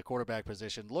himself to the quarterback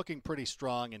position, looking pretty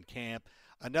strong in camp,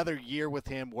 another year with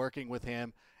him, working with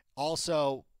him.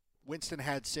 Also, Winston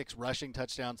had 6 rushing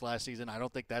touchdowns last season. I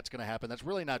don't think that's going to happen. That's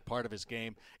really not part of his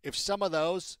game. If some of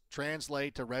those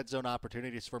translate to red zone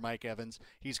opportunities for Mike Evans,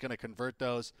 he's going to convert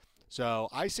those. So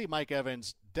I see Mike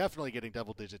Evans definitely getting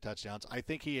double-digit touchdowns. I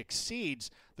think he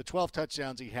exceeds the 12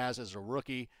 touchdowns he has as a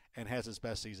rookie and has his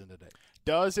best season to date.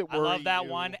 Does it worry you? I love that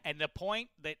one. And the point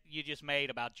that you just made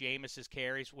about Jameis's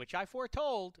carries, which I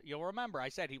foretold, you'll remember, I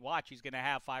said he's going to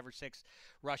have 5 or 6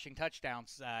 rushing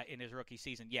touchdowns in his rookie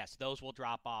season. Yes, those will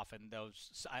drop off, and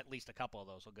those at least a couple of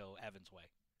those will go Evans' way.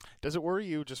 Does it worry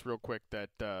you, just real quick, that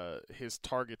his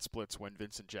target splits when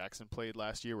Vincent Jackson played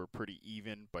last year were pretty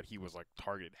even, but he was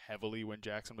targeted heavily when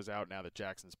Jackson was out? Now that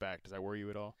Jackson's back, does that worry you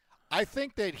at all? I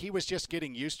think that he was just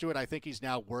getting used to it. I think he's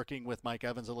now working with Mike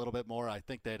Evans a little bit more. I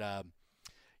think that,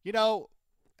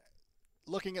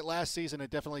 looking at last season,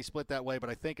 it definitely split that way. But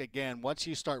I think, again, once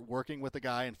you start working with the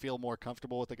guy and feel more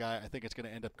comfortable with the guy, I think it's going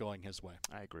to end up going his way.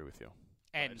 I agree with you.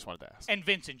 I just wanted to ask. And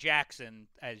Vincent Jackson,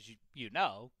 as you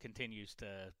know, continues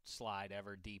to slide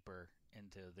ever deeper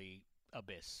into the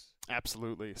abyss.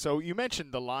 Absolutely. So you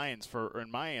mentioned the Lions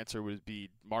and my answer would be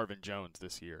Marvin Jones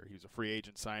this year. He was a free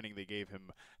agent signing. They gave him,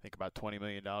 I think, about $20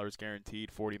 million guaranteed,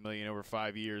 $40 million over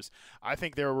 5 years. I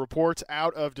think there are reports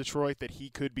out of Detroit that he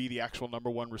could be the actual number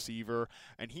one receiver,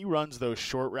 and he runs those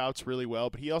short routes really well,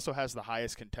 but he also has the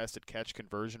highest contested catch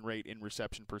conversion rate in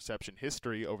reception perception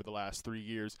history over the last 3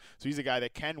 years. So he's a guy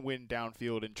that can win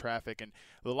downfield in traffic, and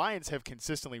the Lions have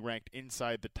consistently ranked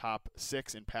inside the top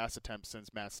 6 in pass attempts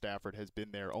since Matt Stafford has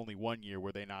been there. Only 1 year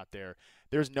were they not there.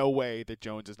 There's no way that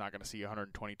Jones is not going to see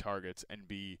 120 targets and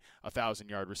be a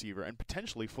 1,000-yard receiver and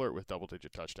potentially flirt with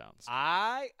double-digit touchdowns.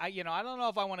 I don't know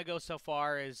if I want to go so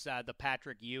far as the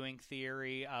Patrick Ewing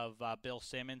theory of Bill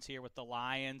Simmons here with the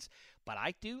Lions, but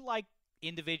I do like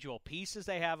individual pieces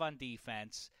they have on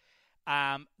defense.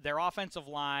 Their offensive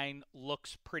line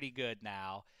looks pretty good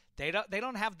now. They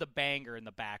don't have the banger in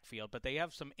the backfield, but they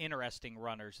have some interesting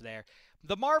runners there.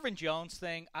 The Marvin Jones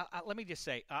thing, let me just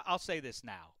say, I'll say this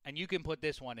now, and you can put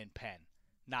this one in pen,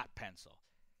 not pencil.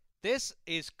 This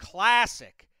is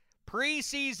classic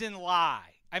preseason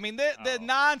lie. I mean, the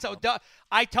nonsense.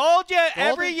 I told you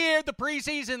every year the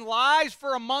preseason lies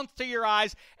for a month to your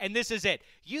eyes, and this is it.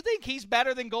 You think he's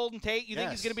better than Golden Tate? You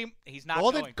think he's going to be – he's not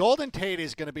going. Golden Tate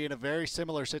is going to be in a very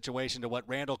similar situation to what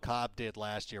Randall Cobb did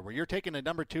last year, where you're taking a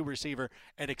number 2 receiver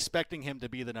and expecting him to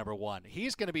be the number 1.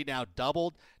 He's going to be now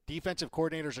doubled. Defensive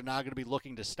coordinators are now going to be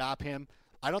looking to stop him.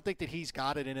 I don't think that he's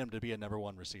got it in him to be a number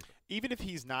 1 receiver. Even if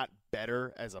he's not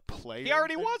better as a player. He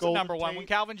already was Golden a number 1 Tate. when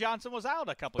Calvin Johnson was out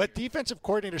a couple of years. But defensive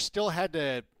coordinators still had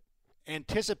to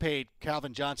anticipate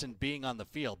Calvin Johnson being on the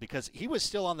field because he was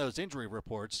still on those injury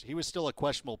reports. He was still a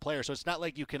questionable player, so it's not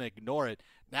like you can ignore it.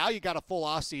 Now you got a full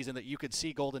offseason that you could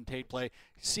see Golden Tate play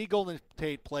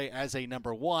as a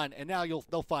number 1, and now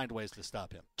they'll find ways to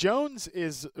stop him. Jones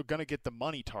is going to get the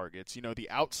money targets. You know, the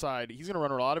outside, he's going to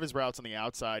run a lot of his routes on the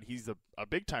outside. He's a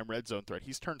big-time red zone threat.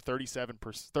 He's turned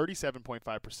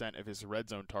 37.5% of his red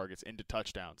zone targets into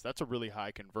touchdowns. That's a really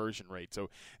high conversion rate. So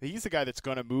he's the guy that's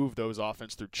going to move those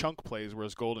offense through chunk plays,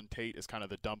 whereas Golden Tate is kind of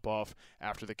the dump-off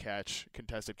after the catch,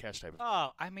 contested catch type of.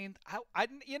 Oh, I mean, I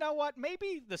you know what?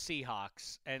 Maybe the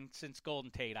Seahawks, and since Golden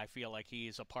Tate, I feel like he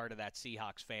is a part of that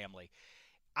Seahawks family.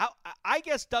 I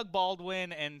guess Doug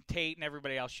Baldwin and Tate and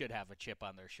everybody else should have a chip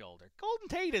on their shoulder. Golden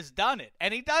Tate has done it,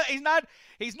 and he's not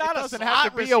a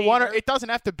slot receiver. It doesn't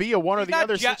have to be a one or the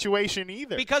other situation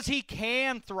either. Because he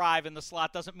can thrive in the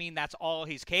slot doesn't mean that's all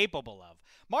he's capable of.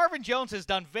 Marvin Jones has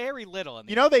done very little in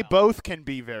the NFL. They both can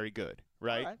be very good,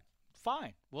 right? All right.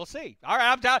 Fine. We'll see. All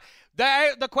right.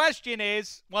 The question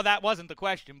is, well, that wasn't the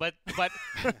question, but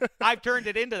I've turned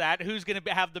it into that. Who's going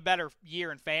to have the better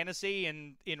year in fantasy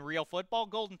and in real football?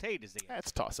 Golden Tate is the answer. That's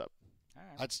a toss-up. All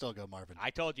right. I'd still go Marvin. I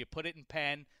told you, put it in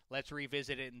pen. Let's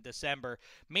revisit it in December.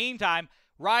 Meantime,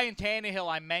 Ryan Tannehill,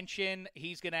 I mentioned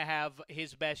he's going to have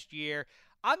his best year.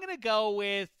 I'm going to go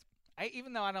with,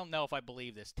 even though I don't know if I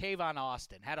believe this, Tavon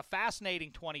Austin had a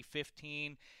fascinating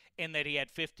 2015 in that he had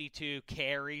 52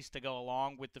 carries to go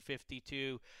along with the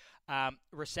 52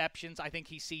 receptions. I think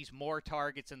he sees more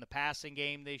targets in the passing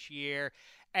game this year.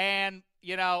 And,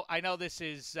 I know this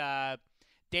is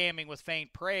damning with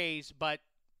faint praise, but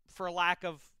for lack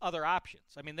of other options.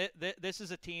 I mean, this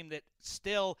is a team that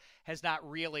still has not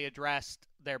really addressed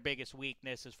their biggest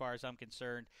weakness as far as I'm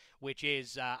concerned, which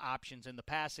is options in the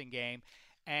passing game.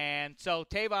 And so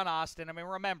Tavon Austin, I mean,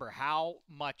 remember how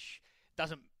much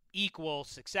doesn't equal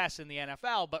success in the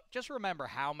NFL, but just remember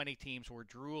how many teams were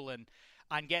drooling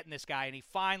on getting this guy, and he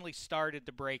finally started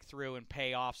to break through and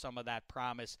pay off some of that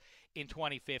promise in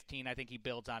 2015. I think he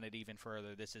builds on it even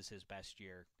further. This is his best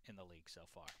year in the league so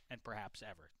far, and perhaps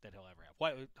ever that he'll ever have.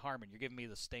 What, Harmon? You're giving me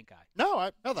the stink eye.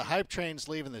 No, the hype train's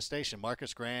leaving the station.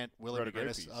 Marcus Grant, Willie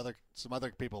McGinnis, some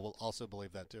other people will also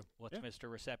believe that too. What's Mr.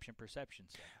 Reception Perception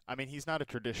say? I mean, he's not a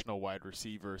traditional wide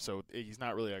receiver, so he's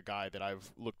not really a guy that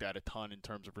I've looked at a ton in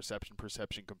terms of reception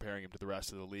perception comparing him to the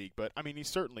rest of the league. But, I mean, he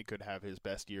certainly could have his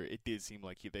best year. It did seem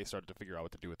like they started to figure out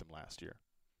what to do with him last year.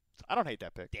 I don't hate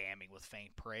that pick. Damning with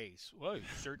faint praise. Well, you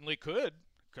certainly could.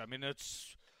 I mean,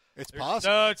 it's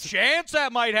possible. A chance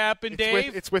that might happen,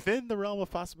 Dave. It's within the realm of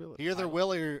possibility. He either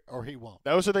will or he won't.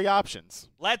 Those are the options.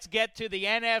 Let's get to the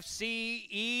NFC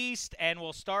East, and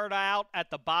we'll start out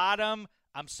at the bottom.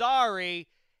 I'm sorry,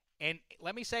 and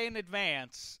let me say in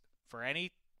advance, for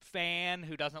any fan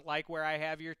who doesn't like where I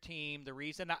have your team, the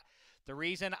reason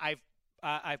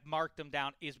I've marked them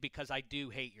down is because I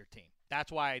do hate your team.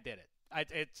 That's why I did it.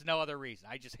 It's no other reason.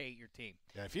 I just hate your team.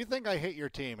 Yeah, if you think I hate your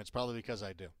team, it's probably because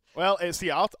I do. Well,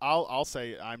 see, I'll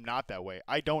say I'm not that way.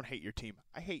 I don't hate your team.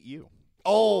 I hate you.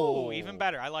 Oh, even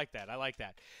better. I like that.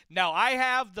 No, I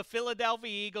have the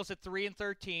Philadelphia Eagles at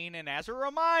 3-13, and as a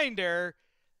reminder,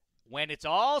 when it's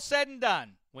all said and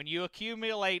done, when you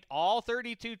accumulate all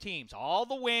 32 teams, all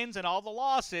the wins and all the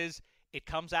losses, it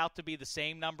comes out to be the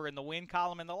same number in the win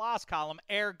column and the loss column.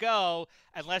 Ergo,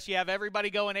 unless you have everybody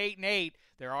going 8-8,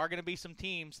 there are going to be some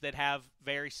teams that have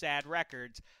very sad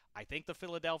records. I think the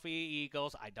Philadelphia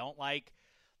Eagles, I don't like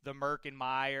the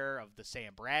Merkin-Meyer of the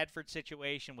Sam Bradford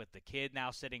situation with the kid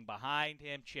now sitting behind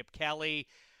him. Chip Kelly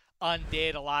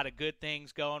undid a lot of good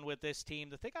things going with this team.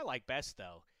 The thing I like best,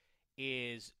 though,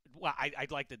 is, well, I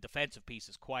like the defensive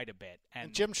pieces quite a bit.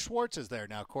 And Jim Schwartz is there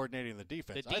now coordinating the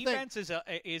defense. The defense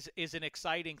is an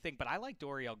exciting thing, but I like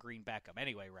Dorial Green-Beckham.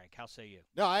 Anyway, Rank, how say you?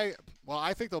 No,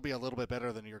 I think they'll be a little bit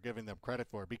better than you're giving them credit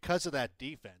for because of that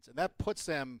defense. And that puts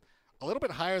them a little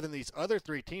bit higher than these other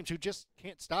three teams who just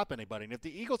can't stop anybody. And if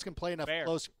the Eagles can play enough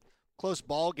close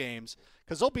ball games,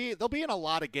 because they'll be in a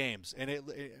lot of games, and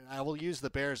I will use the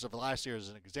Bears of last year as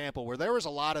an example, where there was a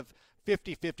lot of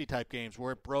 50-50 type games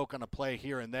where it broke on a play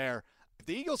here and there. If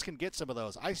the Eagles can get some of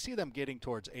those, I see them getting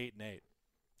towards 8-8.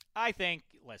 I think,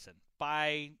 listen,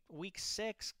 by week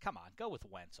 6, come on, go with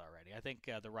Wentz already. I think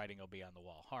the writing will be on the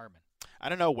wall. Harmon. I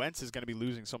don't know. Wentz is going to be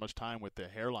losing so much time with the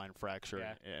hairline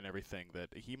fracture and everything that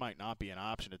he might not be an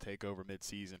option to take over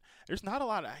midseason. There's not a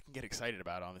lot I can get excited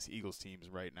about on this Eagles teams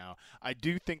right now. I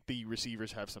do think the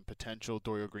receivers have some potential.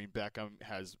 Dorial Green-Beckham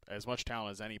has as much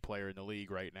talent as any player in the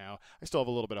league right now. I still have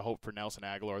a little bit of hope for Nelson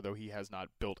Aguilar, though he has not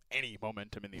built any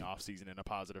momentum in the offseason in a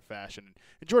positive fashion.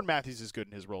 And Jordan Matthews is good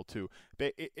in his role, too.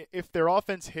 If their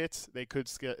offense hits, they could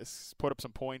put up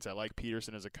some points. I like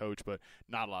Peterson as a coach, but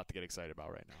not a lot to get excited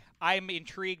about right now. I'm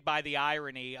intrigued by the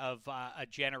irony of a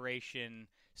generation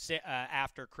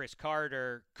after Chris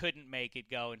Carter couldn't make it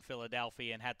go in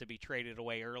Philadelphia and had to be traded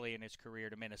away early in his career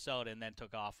to Minnesota and then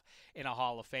took off in a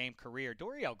Hall of Fame career.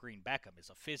 Dorial Green-Beckham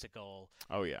is a physical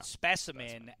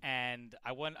specimen, and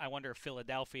I wonder if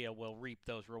Philadelphia will reap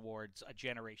those rewards a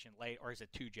generation late, or is it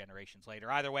 2 generations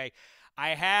later? Either way, I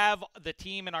have the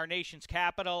team in our nation's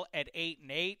capital at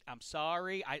 8-8. I'm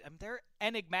sorry. They're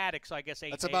enigmatic, so I guess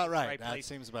 8-8 That's about right. Right that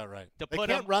seems about right. They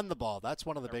can't run the ball. That's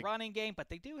one of the big running game, but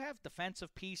they do have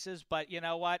defensive pieces. But you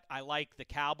know what? I like the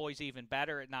Cowboys even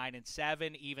better at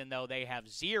 9-7, even though they have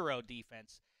zero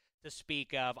defense to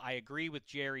speak of. I agree with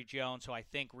Jerry Jones, who I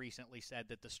think recently said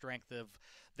that the strength of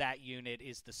that unit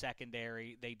is the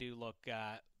secondary. They do look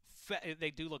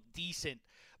decent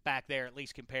back there, at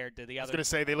least compared to the other. I was going to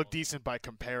say they look decent by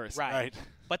comparison. Right.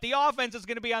 But the offense is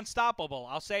going to be unstoppable.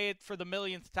 I'll say it for the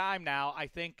millionth time now. I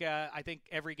think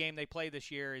every game they play this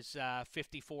year is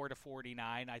 54-49.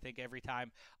 I think every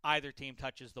time either team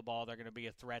touches the ball, they're going to be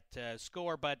a threat to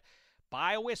score. But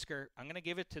by a whisker, I'm going to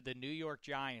give it to the New York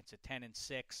Giants at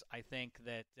 10-6. I think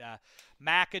that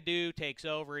McAdoo takes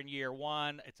over in year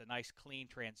 1. It's a nice, clean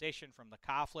transition from the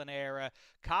Coughlin era.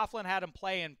 Coughlin had him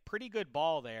playing pretty good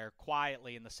ball there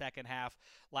quietly in the second half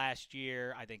last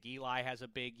year. I think Eli has a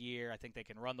big year. I think they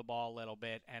can run the ball a little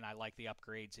bit, and I like the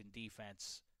upgrades in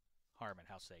defense. Harmon,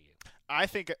 how say you? I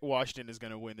think Washington is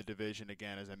going to win the division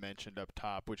again, as I mentioned up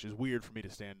top, which is weird for me to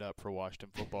stand up for Washington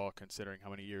football considering how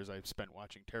many years I've spent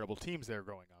watching terrible teams there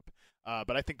growing up.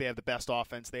 But I think they have the best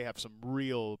offense. They have some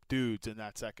real dudes in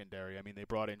that secondary. I mean, they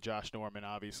brought in Josh Norman,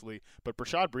 obviously, but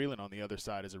Brashad Breeland on the other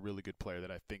side is a really good player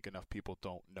that I think enough people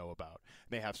don't know about.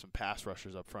 And they have some pass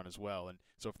rushers up front as well. And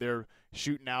so if they're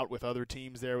shooting out with other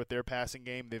teams there with their passing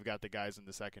game, they've got the guys in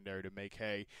the secondary to make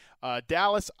hay.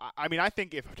 Dallas, I mean, I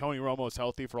think if Tony Romo is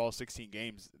healthy for all 16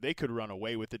 games, they could run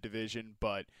away with the division,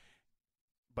 but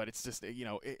it's just,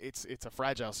 it's a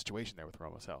fragile situation there with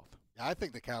Romo's health. I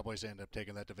think the Cowboys end up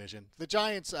taking that division. The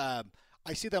Giants, I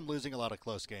see them losing a lot of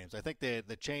close games. I think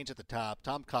the change at the top,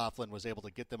 Tom Coughlin was able to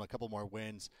get them a couple more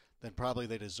wins than probably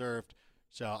they deserved.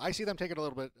 So I see them taking a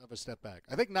little bit of a step back.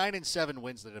 I think 9-7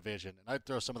 wins the division, and I'd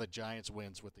throw some of the Giants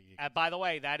wins with the Eagles. By the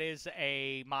way, that is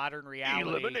a modern reality.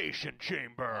 Elimination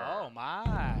Chamber. Oh,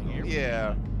 my.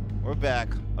 We're back.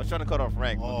 I was trying to cut off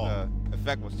Rank, but the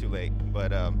effect was too late.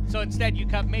 But so instead you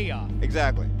cut me off.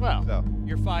 Exactly. Well,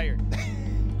 you're fired.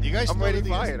 You guys I'm already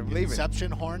fired. I'm leaving. Inception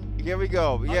horn? Here we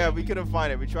go. Yeah, we couldn't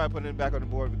find it. We tried putting it back on the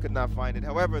board. We could not find it.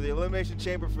 However, the Elimination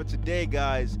Chamber for today,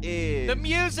 guys, is... The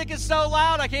music is so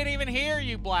loud I can't even hear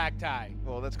you, Black Tie.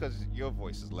 Well, that's because your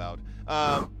voice is loud.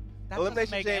 That Elimination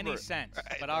doesn't make Chamber. any sense,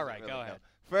 but all right, go ahead.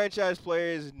 Franchise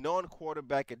players,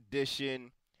 non-quarterback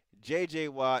edition, J.J.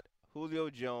 Watt, Julio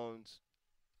Jones,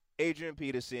 Adrian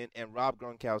Peterson, and Rob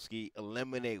Gronkowski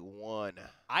eliminate one.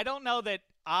 I don't know that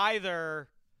either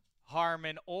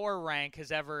Harmon or Rank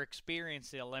has ever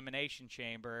experienced the Elimination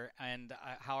Chamber, and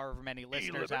however many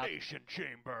listeners Elimination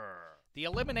Chamber. The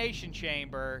Elimination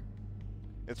Chamber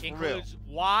It's for real. includes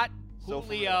Watt, So for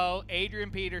Julio,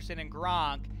 Adrian Peterson, and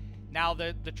Gronk. Now,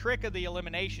 the trick of the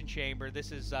Elimination Chamber,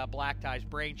 this is Black Tie's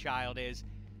brainchild, is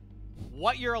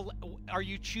are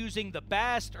you choosing the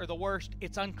best or the worst?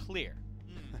 It's unclear.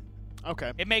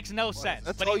 Okay. It makes no sense,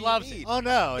 That's but all he you loves need. it. Oh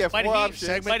no! Yeah, But four he- options.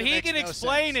 Segment But that he makes can no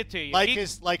explain sense. it to you. Like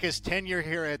He- his tenure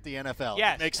here at the NFL.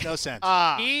 Yes. It makes no sense.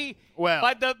 Well.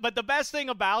 But the best thing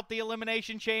about the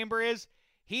Elimination Chamber is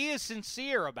he is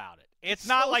sincere about it. It's It's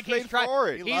not so like he's trying.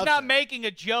 straightforward. He He's loves not it. making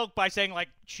a joke by saying like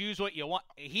choose what you want.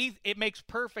 It makes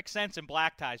perfect sense in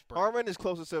Black Tie's brain. Harmon is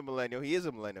closest to a millennial. He is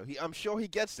a millennial. I'm sure he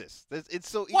gets this. It's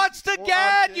so easy. What's to Four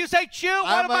get? options. You say choose.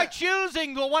 What am I a-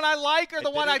 choosing? The one I like or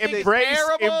the one I think is Embrace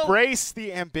terrible?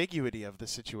 the ambiguity of the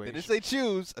situation. I didn't say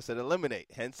choose. I said eliminate.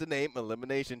 Hence the name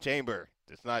Elimination Chamber.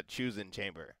 It's not choosing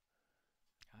chamber.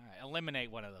 All right,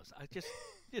 eliminate one of those.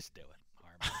 Just do it.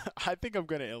 Harmon. I think I'm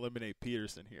going to eliminate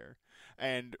Peterson here.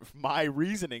 And my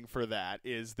reasoning for that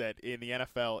is that in the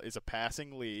NFL is a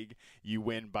passing league. You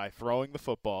win by throwing the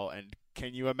football. And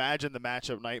can you imagine the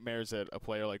matchup nightmares that a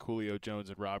player like Julio Jones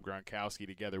and Rob Gronkowski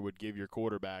together would give your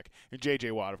quarterback? And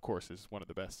J.J. Watt, of course, is one of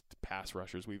the best pass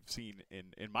rushers we've seen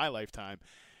in my lifetime.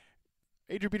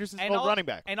 Adrian Peterson's an old running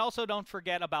back. And also don't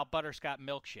forget about butterscotch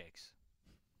milkshakes.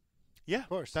 Yeah, of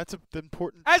course. That's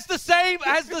important. Has the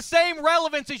same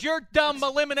relevance as your dumb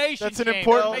elimination. That's an chamber.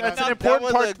 important- Make that's it an up. important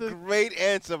that part was of a the- great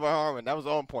answer by Harmon. That was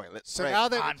on point. So now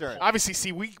that Obviously,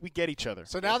 see, we get each other.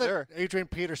 so now Yes, that sir. Adrian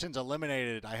Peterson's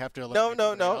eliminated, I have to No, eliminate no,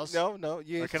 somebody no, else? no, no.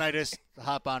 You Or can I just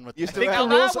hop on with You the still think have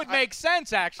the Now rules- that would make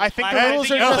sense, actually. I think the Black. rules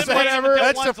You are just eliminate whatever. the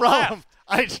That's the ones problem.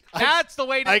 left. That's the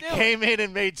way to I do it. came in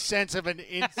and made sense of an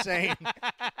insane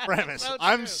premise. So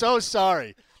I'm true. so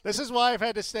sorry. This is why I've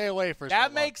had to stay away for so That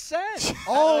long. makes sense.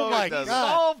 Oh No, my it doesn't. God,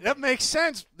 Solved. that makes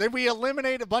sense. Then we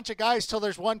eliminate a bunch of guys till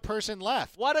there's one person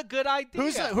left. What a good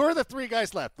idea. Who are the three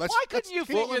guys left? Why couldn't you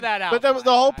fill figure them. that out? But the Black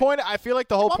whole guy? point, I feel like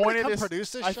the whole Want me point to of come this.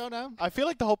 produce this show now? I feel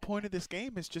like the whole point of this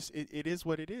game is just it is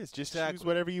what it is. Just choose Exactly.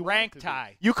 whatever you Rank want.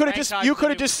 tie. You could have Rank just tie's you the could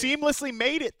have new just position. seamlessly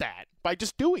made it that by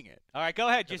just doing it. All right, go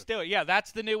ahead. Just do it. Yeah,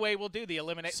 that's the new way we'll do the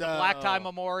eliminate the Black Tie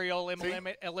Memorial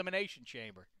Elimination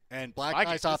Chamber. And Black My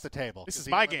Guy's game. off the table. This is 'cause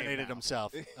he my game eliminated now.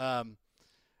 himself.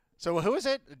 So who is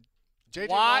it? J.J.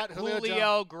 Watt, Watt, Julio Jones.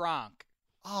 Julio, Gronk.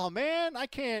 Oh man, I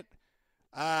can't.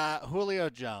 Julio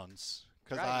Jones,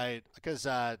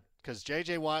 because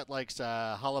J.J. Watt likes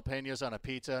jalapenos on a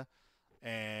pizza,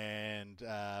 and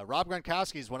Rob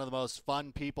Gronkowski is one of the most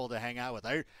fun people to hang out with.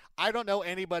 I don't know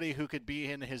anybody who could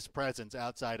be in his presence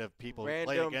outside of people who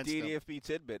play Random against him. DDFB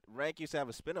tidbit. Rank used to have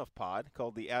a spin-off pod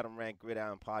called the Adam Rank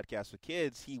Gridiron Podcast for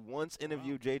Kids. He once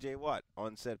interviewed J.J. Watt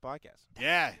on said podcast.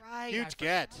 Yeah, Right, huge I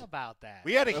get. forgot about that.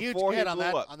 We had a huge Before he get on blew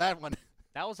that up. on that one.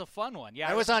 That was a fun one. Yeah,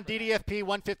 I I was on remember that. DDFP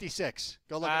 156.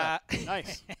 Go look it up.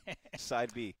 Nice.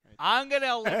 Side B. I'm going to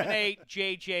eliminate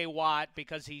J.J. Watt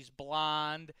because he's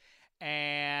blonde,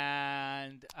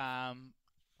 and I'm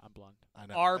blonde. I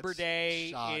know, Arbor that's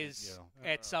Day shot at is you.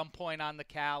 at some point on the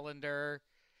calendar,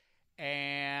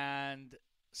 and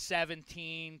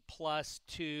 17 plus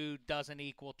 2 doesn't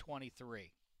equal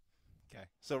 23. Okay.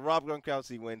 So Rob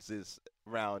Gronkowski wins this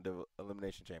round of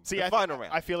Elimination Chamber. See, the I final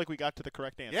round. I feel like we got to the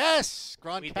correct answer. Yes,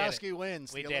 We did Gronkowski it.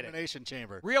 wins We the did it. Elimination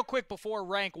Chamber. Real quick before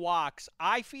Rank walks,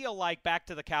 I feel like back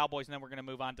to the Cowboys, and then we're going to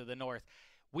move on to the North.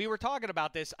 We were talking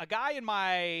about this. A guy in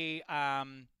my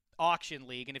auction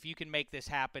league, and if you can make this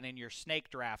happen in your snake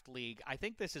draft league, I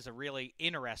think this is a really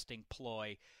interesting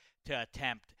ploy to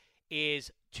attempt, is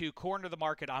to corner the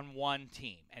market on one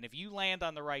team. And if you land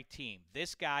on the right team,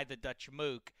 this guy, the Dutch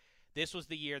Mook, this was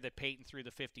the year that Peyton threw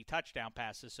the 50 touchdown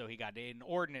passes, so he got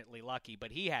inordinately lucky.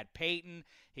 But he had Peyton,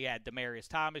 he had Demaryius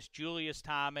Thomas, Julius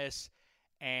Thomas,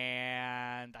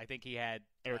 and I think he had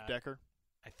Eric Decker.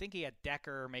 I think he had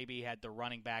Decker, maybe he had the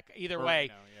running back. Either Or- way,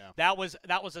 no, yeah.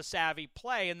 that was a savvy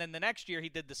play. And then the next year he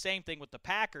did the same thing with the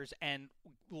Packers and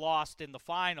lost in the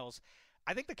finals.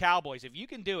 I think the Cowboys, if you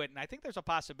can do it, and I think there's a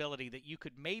possibility that you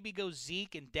could maybe go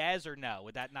Zeke and Dez, or no,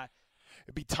 would that not?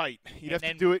 It'd be tight. You'd And have to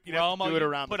then do it. You'd have Romo, to do it you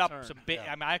around put the up turn. some big.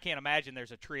 I mean, I can't imagine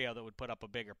there's a trio that would put up a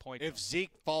bigger point. If total.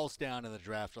 Zeke falls down in the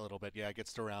draft a little bit,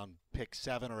 gets to around pick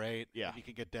 7 or 8, Yeah. you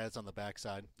can get Dez on the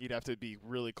backside. You'd have to be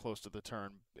really close to the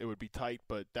turn. It would be tight,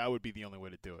 but that would be the only way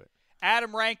to do it.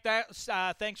 Adam Rank,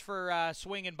 thanks for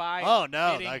swinging by. Oh, and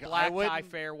no, bidding I Black Tie wouldn't-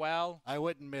 farewell. I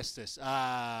wouldn't miss this.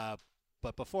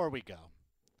 But before we go,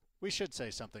 we should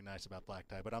say something nice about Black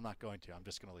Tie, but I'm not going to. I'm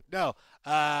just going to leave. No,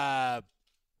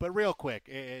 but real quick,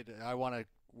 I want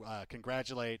to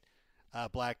congratulate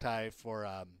Black Tie for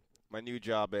My new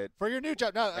job at your new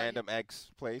job. No, Random X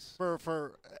Place.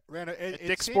 for random.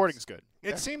 Dick's Sporting's good.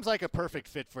 It seems like a perfect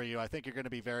fit for you. I think you're going to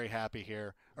be very happy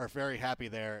here, or very happy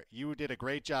there. You did a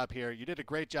great job here. You did a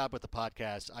great job with the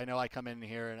podcast. I know I come in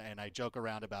here and I joke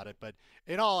around about it, but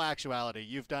in all actuality,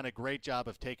 you've done a great job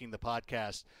of taking the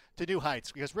podcast to new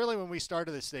heights. Because really, when we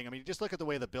started this thing, I mean, just look at the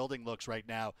way the building looks right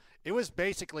now. It was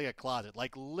basically a closet,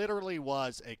 like literally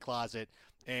was a closet.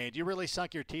 And you really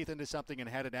sunk your teeth into something and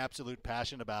had an absolute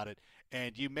passion about it.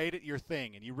 And you made it your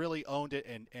thing, and you really owned it.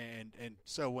 And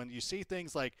so when you see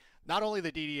things like not only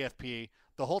the DDFP,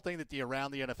 the whole thing that the Around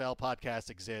the NFL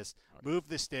podcast exists, Move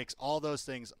the Sticks, all those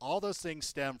things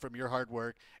stem from your hard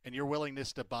work and your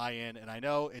willingness to buy in. And I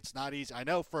know it's not easy. I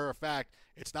know for a fact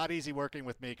it's not easy working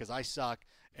with me because I suck.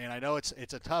 And I know it's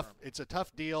a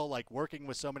tough deal, like working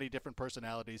with so many different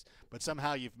personalities, but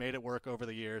somehow you've made it work over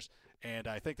the years. And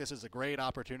I think this is a great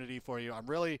opportunity for you.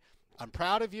 I'm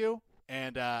proud of you.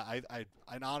 And I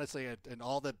honestly, and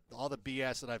all the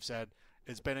BS that I've said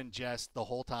has been in jest the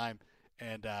whole time.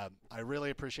 And I really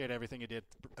appreciate everything you did.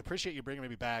 Appreciate you bringing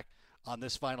me back on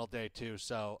this final day too.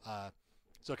 So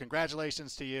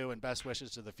congratulations to you and best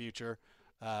wishes to the future.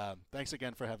 Thanks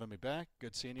again for having me back.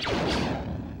 Good seeing you guys.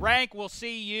 Rank, we'll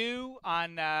see you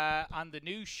on the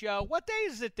new show. What day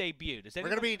is it debuted? We're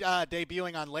going to be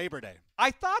debuting on Labor Day.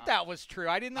 I thought that was true.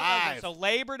 I didn't know that. So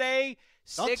Labor Day,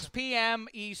 6 p.m.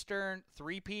 Eastern,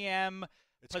 3 p.m.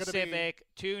 Pacific.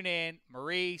 Tune in.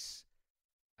 Maurice,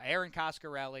 Aaron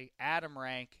Coscarelli, Adam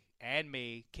Rank, and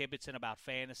me kibitzing about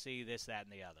fantasy, this, that,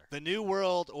 and the other. The new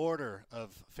world order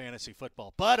of fantasy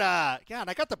football. But, and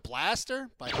I got the blaster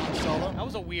by Han Solo. That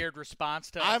was a weird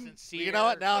response to sincere. You know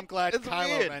what? Now I'm glad it's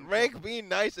Kylo weird. Ren. Rank being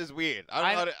nice is weird.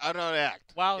 I don't know how to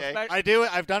act. Well, okay? I do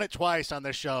it. I've done it twice on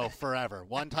this show forever.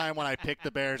 One time when I picked the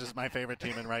Bears as my favorite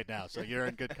team, and right now. So you're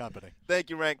in good company.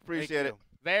 Thank you, Rank. Appreciate it.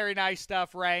 Very nice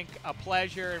stuff, Rank. A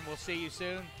pleasure, and we'll see you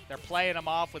soon. They're playing them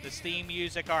off with the Steam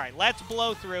music. All right, let's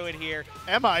blow through it here.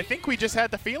 Emma, I think we just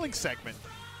had the feeling segment.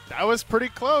 That was pretty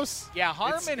close. Yeah,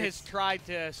 Harmon has tried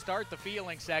to start the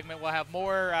feeling segment. We'll have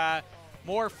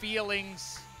more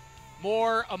feelings,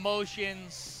 more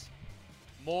emotions,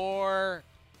 more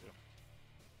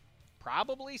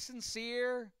probably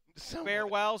sincere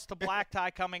farewells to Black Tie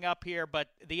coming up here, but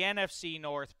the NFC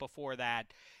North before that.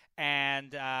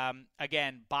 And,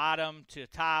 again, bottom to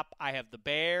top, I have the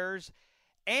Bears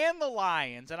and the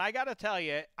Lions. And I got to tell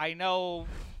you, I know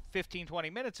 15, 20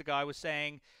 minutes ago I was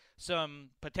saying some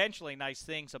potentially nice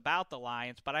things about the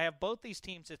Lions, but I have both these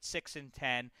teams at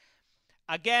 6-10.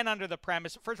 Again, under the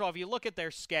premise, first of all, if you look at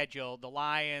their schedule, the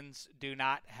Lions do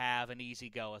not have an easy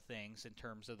go of things in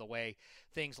terms of the way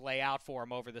things lay out for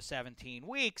them over the 17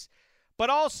 weeks.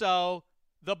 But also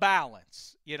the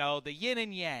balance, the yin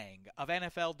and yang of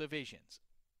NFL divisions.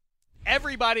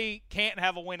 Everybody can't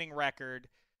have a winning record,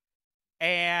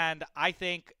 and I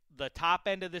think the top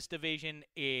end of this division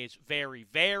is very,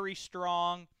 very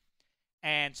strong,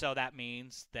 and so that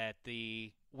means that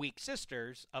the weak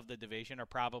sisters of the division are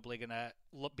probably going to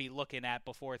be looking at,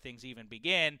 before things even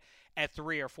begin, at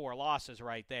 3 or 4 losses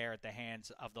right there at the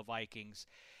hands of the Vikings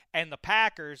and the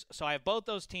Packers. So I have both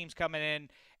those teams coming in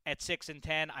at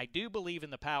 6-10. I do believe in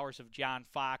the powers of John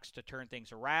Fox to turn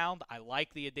things around. I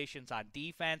like the additions on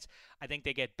defense. I think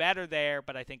they get better there,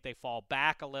 but I think they fall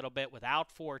back a little bit without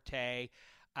Forte.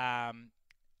 There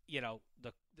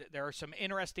are some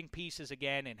interesting pieces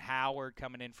again in Howard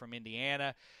coming in from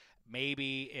Indiana.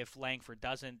 Maybe if Langford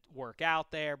doesn't work out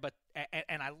there,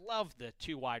 and I love the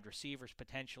 2 wide receivers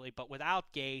potentially, but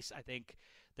without Gase, I think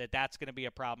that's going to be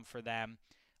a problem for them.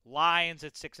 Lions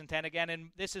at 6-10 again, and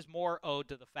this is more owed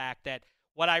to the fact that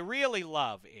what I really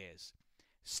love is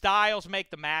styles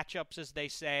make the matchups, as they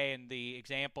say, and the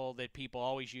example that people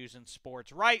always use in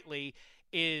sports rightly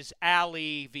is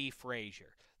Ali v.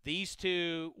 Frazier. These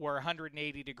two were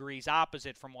 180 degrees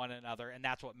opposite from one another, and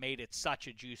that's what made it such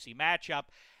a juicy matchup.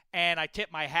 And I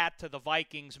tip my hat to the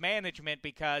Vikings management,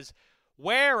 because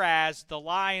whereas the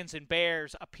Lions and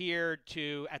Bears appeared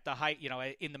to, at the height,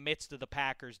 in the midst of the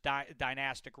Packers'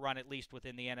 dynastic run, at least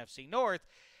within the NFC North,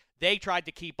 they tried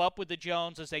to keep up with the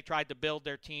Joneses. They tried to build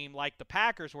their team like the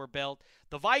Packers were built.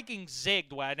 The Vikings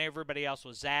zigged when everybody else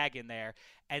was zagging there,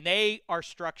 and they are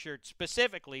structured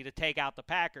specifically to take out the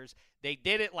Packers. They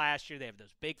did it last year. They have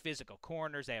those big physical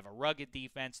corners. They have a rugged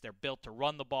defense. They're built to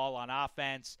run the ball on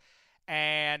offense.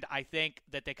 And I think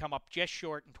that they come up just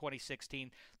short in 2016.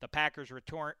 The Packers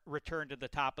return to the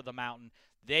top of the mountain.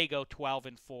 They go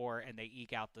 12-4, and they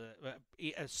eke out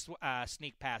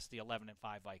sneak past the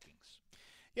 11-5 Vikings.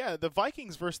 Yeah, the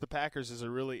Vikings versus the Packers is a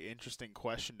really interesting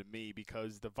question to me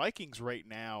because the Vikings right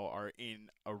now are in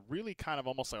a really kind of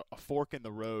almost a fork in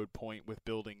the road point with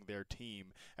building their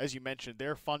team. As you mentioned,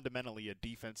 they're fundamentally a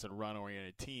defense and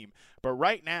run-oriented team. But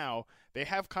right now, they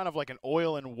have kind of like an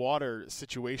oil and water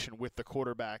situation with the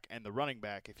quarterback and the running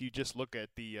back. If you just look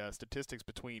at the statistics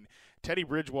between Teddy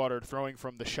Bridgewater throwing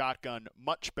from the shotgun,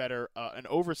 much better, an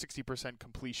over 60%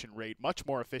 completion rate, much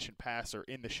more efficient passer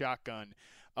in the shotgun.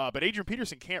 But Adrian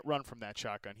Peterson can't run from that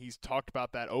shotgun. He's talked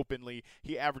about that openly.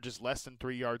 He averages less than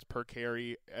 3 yards per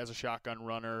carry as a shotgun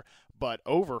runner, but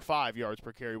over 5 yards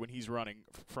per carry when he's running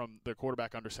from the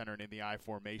quarterback under center and in the I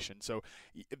formation. So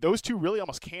those two really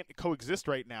almost can't coexist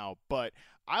right now, but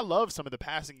I love some of the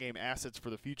passing game assets for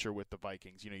the future with the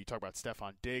Vikings. You know, you talk about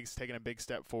Stephon Diggs taking a big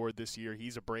step forward this year.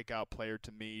 He's a breakout player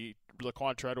to me.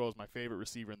 Laquan Treadwell is my favorite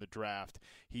receiver in the draft.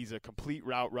 He's a complete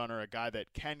route runner, a guy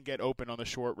that can get open on the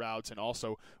short routes and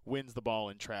also wins the ball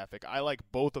in traffic. I like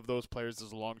both of those players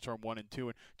as a long-term 1 and 2,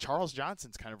 and Charles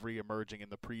Johnson's kind of reemerging in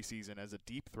the preseason as a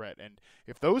deep threat. And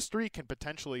if those three can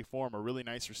potentially form a really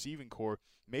nice receiving core,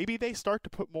 maybe they start to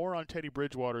put more on Teddy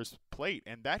Bridgewater's plate,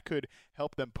 and that could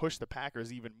help them push the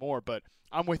Packers even more. But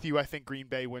I'm with you. I think Green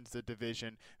Bay wins the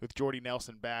division with Jordy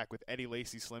Nelson back, with Eddie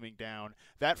Lacy slimming down.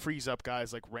 That frees up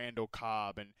guys like Randall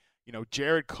Cobb and, you know,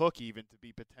 Jared Cook even to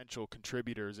be potential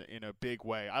contributors in a big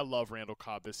way. I love Randall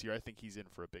Cobb this year. I think he's in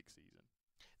for a big season.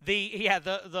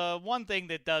 The one thing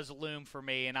that does loom for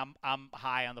me, and I'm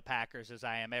high on the Packers as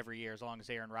I am every year, as long as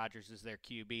Aaron Rodgers is their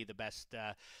QB,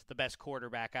 the best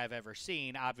quarterback I've ever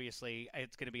seen. Obviously,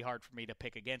 it's going to be hard for me to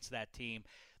pick against that team.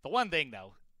 The one thing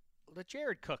though, the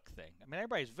Jared Cook thing. I mean,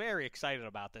 everybody's very excited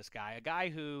about this guy, a guy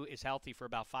who is healthy for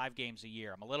about 5 games a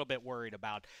year. I'm a little bit worried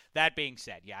about that being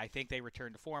said. Yeah, I think they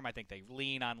return to form. I think they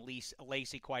lean on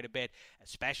Lacy quite a bit,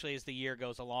 especially as the year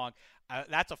goes along.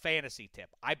 That's a fantasy tip.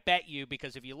 I bet you,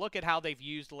 because if you look at how they've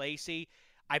used Lacy,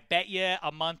 I bet you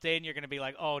a month in you're going to be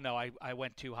like, oh, no, I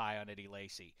went too high on Eddie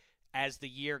Lacy. As the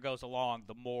year goes along,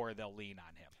 the more they'll lean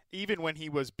on him. Even when he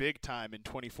was big time in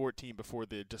 2014 before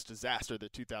the just disaster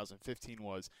that 2015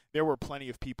 was, there were plenty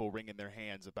of people wringing their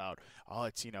hands about, oh,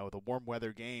 it's, you know, the warm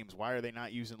weather games. Why are they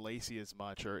not using Lacy as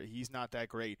much? Or he's not that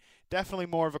great. Definitely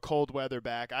more of a cold weather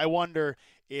back. I wonder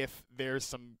if there's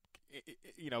some,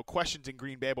 you know, questions in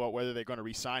Green Bay about whether they're going to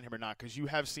re-sign him or not, because you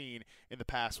have seen in the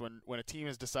past when a team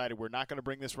has decided we're not going to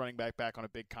bring this running back on a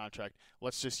big contract,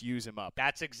 let's just use him up.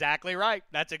 That's exactly right.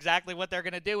 That's exactly what they're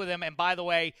going to do with him. And by the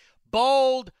way,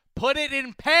 bold, put it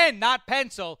in pen, not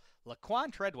pencil,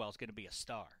 Laquan Treadwell is going to be a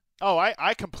star. Oh,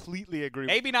 I completely agree.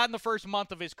 Maybe not in the first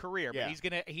month of his career, but he's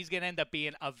gonna end up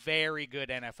being a very good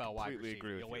NFL wide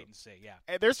receiver. You'll wait and see. Yeah.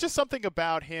 And there's just something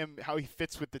about him, how he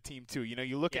fits with the team too. You know,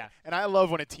 you look at, and I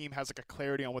love when a team has like a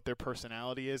clarity on what their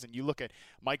personality is. And you look at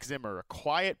Mike Zimmer, a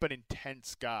quiet but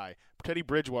intense guy. Teddy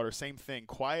Bridgewater, same thing,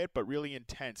 quiet but really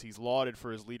intense. He's lauded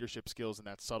for his leadership skills in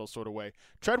that subtle sort of way.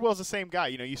 Treadwell's the same guy.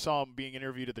 You know, you saw him being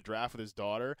interviewed at the draft with his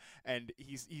daughter, and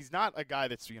he's not a guy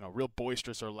that's, you know, real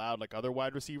boisterous or loud like other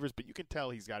wide receivers, but you can tell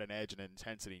he's got an edge and an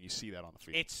intensity, and you see that on the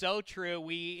field. It's so true.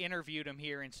 We interviewed him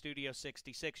here in Studio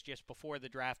 66 just before the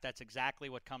draft. That's exactly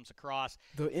what comes across.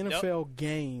 The NFL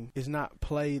game is not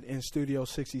played in Studio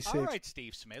 66. All right,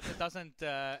 Steve Smith. It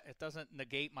doesn't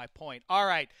negate my point. All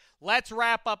right, let's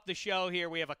wrap up the show here.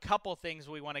 We have a couple things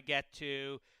we want to get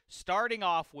to, starting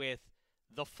off with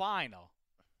the final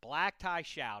Black Tie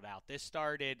shout-out. This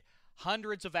started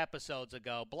hundreds of episodes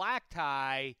ago. Black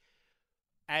Tie,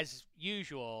 as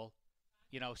usual,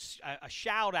 you know, a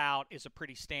shout-out is a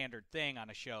pretty standard thing on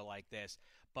a show like this.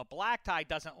 But Black Tie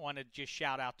doesn't want to just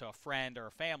shout out to a friend or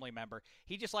a family member.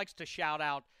 He just likes to shout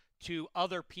out to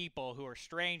other people who are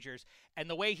strangers. And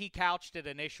the way he couched it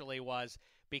initially was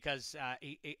because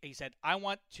he said, I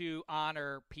want to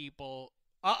honor people,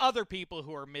 other people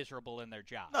who are miserable in their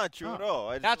job. Not true at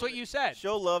all. That's what you said.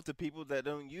 Show love to people that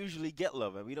don't usually get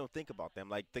love, and we don't think about them.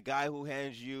 Like the guy who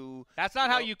hands you. That's not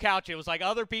how you couch it. It was like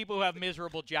other people who have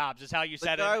miserable jobs is how you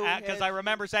said it. Because I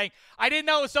remember saying, I didn't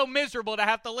know it was so miserable to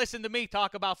have to listen to me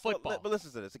talk about football. But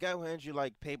listen to this. The guy who hands you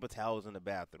like paper towels in the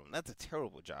bathroom. That's a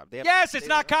terrible job. Yes, it's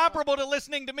not comparable to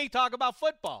listening to me talk about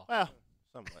football. Well.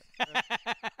 Somewhat.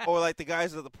 Or like the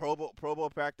guys at the Pro Bowl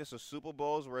practice or Super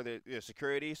Bowls where they're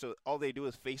security, so all they do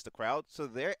is face the crowd. So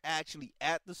they're actually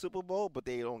at the Super Bowl, but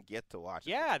they don't get to watch it.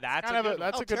 Yeah, that's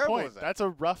a good point. That's a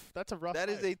rough. That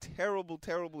is a terrible,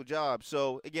 terrible job.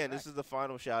 So again, this is the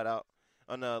final shout out.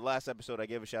 On the last episode, I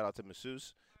gave a shout out to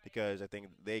Masseuse because I think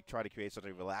they try to create such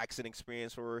a relaxing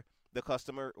experience for the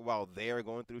customer while they're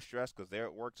going through stress because they're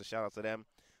at work. So shout out to them.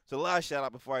 So the last shout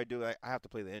out before I do, I have to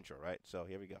play the intro, right? So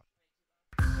here we go.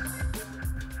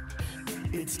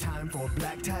 It's time for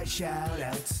black tie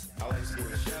shout-outs. I like to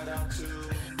give a shout-out to,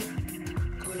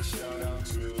 quick shout-out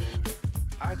to,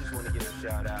 I just want to give a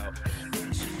shout-out.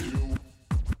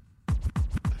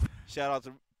 Shout-out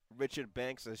to Richard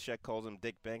Banks, as Sheck calls him,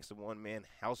 Dick Banks, the one-man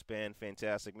house band.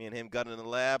 Fantastic. Me and him got in the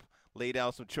lab, laid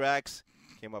out some tracks,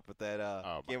 came up with that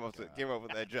came up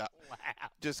with that drop. Wow.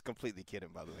 Just completely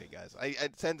kidding, by the way, guys. I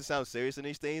tend to sound serious in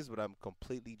these things, but I'm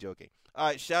completely joking. All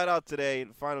right, shout-out today.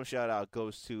 The final shout-out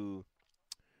goes to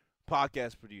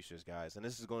podcast producers, guys, and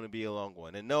this is going to be a long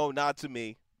one. And no, not to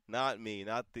me, not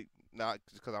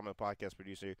because I'm a podcast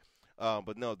producer,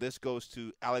 but no, this goes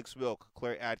to Alex Wilk,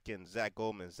 Claire Atkins, Zach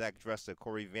Goldman, Zach Dresser,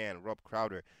 Corey Van, Rob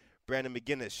Crowder, Brandon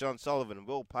McGinnis, Sean Sullivan,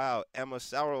 Will Powell, Emma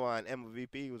Sauerline, Emma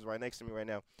VP, who's right next to me right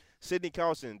now, Sidney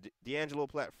Carlson, D'Angelo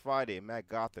Platt Friday, Matt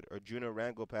Gothard, Arjuna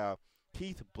Rangopal,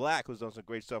 Keith Black, who's done some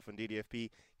great stuff on DDFP,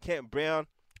 Kent Brown,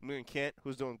 Miriam Kent,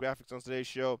 who's doing graphics on today's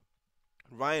show,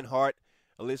 Ryan Hart,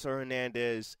 Alyssa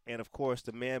Hernandez, and, of course,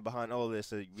 the man behind all of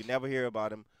this. We never hear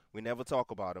about him. We never talk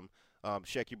about him.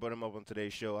 Sheck, you brought him up on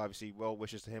today's show. Obviously, well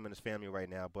wishes to him and his family right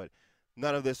now. But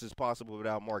none of this is possible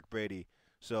without Mark Brady.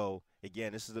 So,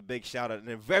 again, this is a big shout-out and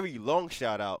a very long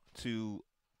shout-out to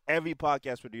every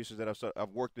podcast producer that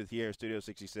I've worked with here in Studio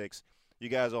 66. You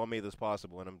guys all made this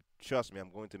possible, and trust me,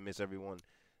 I'm going to miss everyone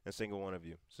and single one of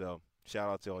you. So,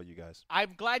 shout-out to all you guys.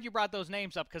 I'm glad you brought those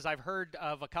names up because I've heard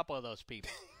of a couple of those people.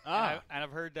 And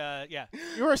I've heard, yeah.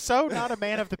 You are so not a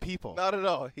man of the people. Not at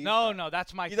all. No,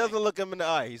 that's my He doesn't look him in the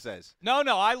eye, he says. No,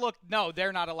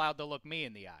 they're not allowed to look me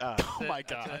in the eye. Oh, my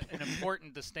God. That's an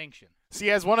important distinction. See,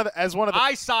 as one of the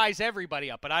I size everybody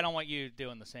up, but I don't want you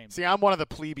doing the same. See, I'm one of the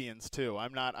plebeians too.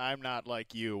 I'm not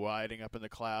like you, riding up in the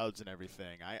clouds and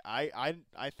everything. I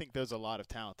think there's a lot of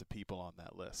talented people on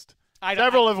that list.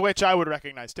 Several of which I would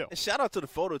recognize too. And shout out to the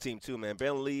photo team too, man.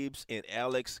 Ben Leibs and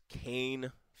Alex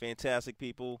Kane, fantastic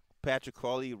people. Patrick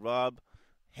Crawley, Rob,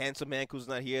 handsome man who's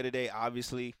not here today.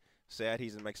 Obviously, sad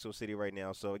he's in Mexico City right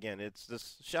now. So again, it's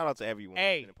just shout out to everyone.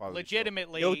 Hey,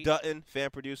 legitimately, Neil Dutton,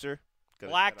 fan producer.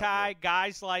 Black Tie,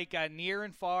 guys like near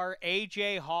and far,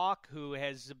 AJ Hawk, who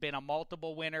has been a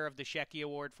multiple winner of the Shecky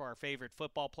Award for our favorite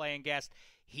football playing guest.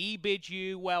 He bids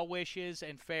you well wishes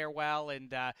and farewell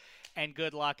and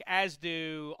good luck, as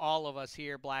do all of us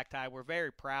here, Black Tie. We're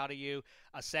very proud of you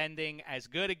ascending as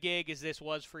good a gig as this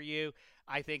was for you.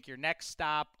 I think your next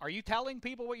stop. Are you telling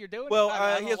people what you're doing? Well,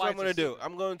 here's what I'm going to do.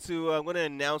 I'm going to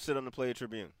announce it on the Player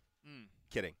Tribune.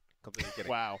 Kidding. Completely kidding.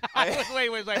 Wow.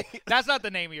 Wait. That's not the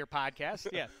name of your podcast.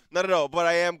 Yeah. Not at all. But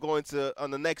I am going to,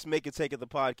 on the next Make It Take It the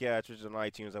podcast, which is on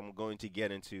iTunes, I'm going to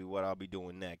get into what I'll be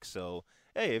doing next. So,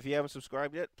 hey, if you haven't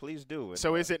subscribed yet, please do. And,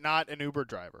 so is it not an Uber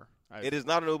driver? It is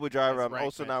not an Uber driver. I'm right,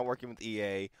 also not working with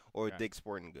EA or Dick's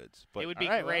Sporting Goods. But it would be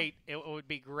great. Well. It would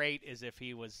be great as if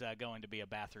he was going to be a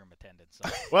bathroom attendant. So.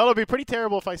 Well, it would be pretty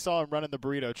terrible if I saw him running the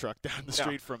burrito truck down the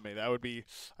street from me. That would be.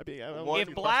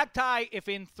 If Black Tie, if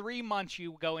in 3 months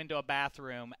you go into a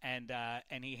bathroom and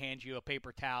he hands you a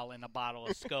paper towel and a bottle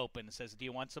of Scope and says, "Do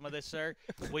you want some of this, sir?"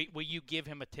 will you give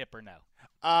him a tip or no?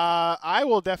 I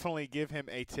will definitely give him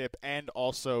a tip and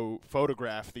also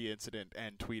photograph the incident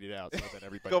and tweet it out so that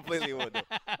everybody completely would.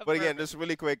 But again, just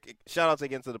really quick, shout out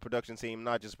again to the production team,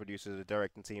 not just producers, the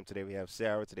directing team. Today we have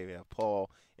Sarah, today we have Paul,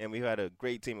 and we've had a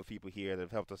great team of people here that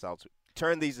have helped us out to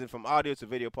turn these from audio to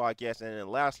video podcasts. And then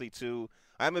lastly, too,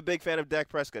 I'm a big fan of Dak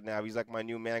Prescott now. He's like my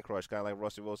new man crush, kind of like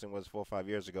Russell Wilson was 4 or 5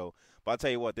 years ago. But I'll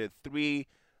tell you what, there are three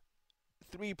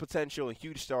potential and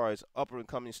huge stars,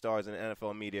 up-and-coming stars in the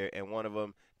NFL media, and one of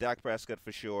them, Dak Prescott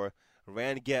for sure,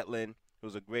 Rand Getlin,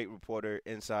 who's a great reporter,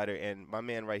 insider, and my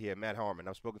man right here, Matt Harmon.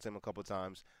 I've spoken to him a couple of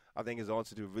times. I think he's on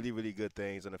to do really, really good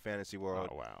things in the fantasy world.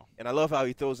 Oh, wow. And I love how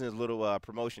he throws in his little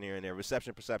promotion here and there,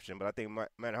 reception, perception, but I think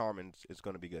Matt Harmon is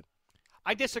going to be good.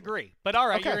 I disagree, but all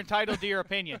right, You're entitled to your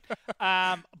opinion.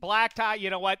 Black Tie, you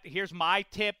know what? Here's my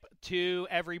tip to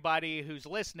everybody who's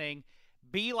listening.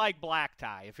 Be like Black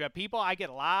Tie. If you have people, I get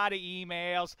a lot of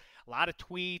emails, a lot of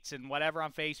tweets, and whatever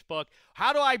on Facebook.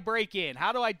 How do I break in?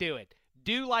 How do I do it?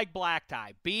 Do like Black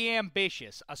Tie. Be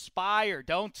ambitious. Aspire.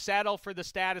 Don't settle for the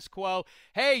status quo.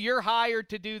 Hey, you're hired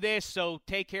to do this, so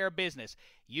take care of business.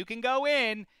 You can go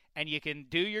in and you can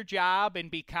do your job and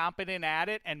be competent at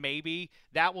it, and maybe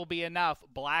that will be enough.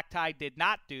 Black Tie did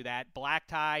not do that. Black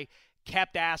Tie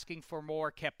kept asking for more,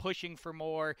 kept pushing for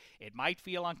more. It might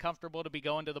feel uncomfortable to be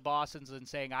going to the Bostons and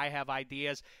saying, I have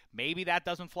ideas. Maybe that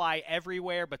doesn't fly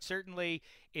everywhere, but certainly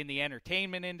in the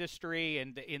entertainment industry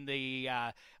and in the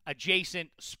adjacent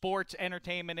sports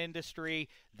entertainment industry,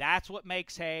 that's what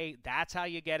makes hay. That's how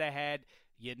you get ahead.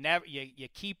 You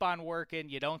keep on working.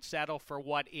 You don't settle for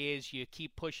what is. You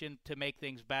keep pushing to make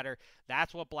things better.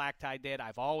 That's what Black Tie did.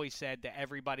 I've always said to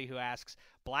everybody who asks,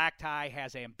 Black Tie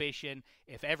has ambition.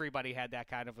 If everybody had that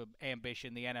kind of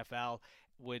ambition, the NFL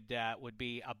would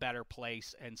be a better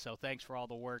place. And so thanks for all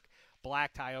the work,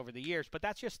 Black Tie, over the years. But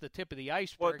that's just the tip of the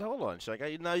iceberg. Well, hold on,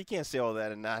 Shaq. Now, you can't say all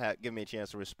that and not give me a chance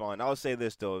to respond. I'll say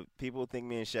this, though. People think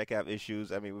me and Shaq have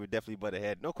issues. I mean, we're definitely butt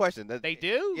ahead. No question. They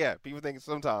do? Yeah, people think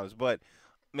sometimes. But,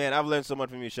 man, I've learned so much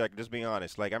from you, Shaq, just being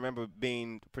honest. Like, I remember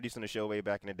producing the show way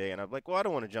back in the day, and I was like, well, I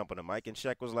don't want to jump on the mic. And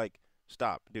Shaq was like,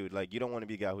 stop, dude. Like, you don't want to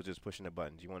be a guy who's just pushing the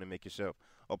buttons. You want to make yourself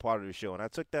a part of the show. And I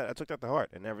took that to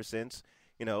heart. And ever since,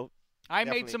 I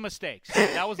made some mistakes.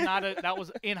 That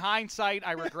was in hindsight,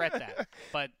 I regret that.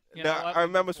 But I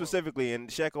remember specifically, and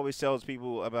Shaq always tells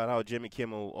people about how Jimmy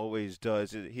Kimmel always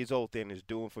does. His whole thing is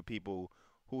doing for people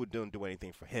who don't do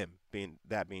anything for him, being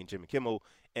Jimmy Kimmel.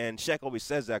 And Shaq always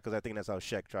says that because I think that's how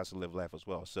Shaq tries to live life as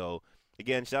well. So,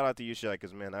 again, shout out to you, Shaq,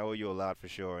 because, man, I owe you a lot for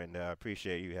sure, and I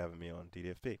appreciate you having me on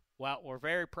DDFP. Well, we're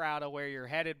very proud of where you're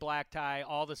headed, Black Tie,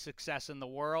 all the success in the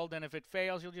world, and if it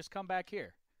fails, you'll just come back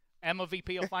here. Emma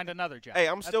VP will find another job. Hey,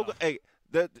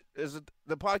 the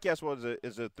podcast world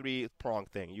is a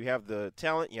three-pronged thing. You have the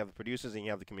talent, you have the producers, and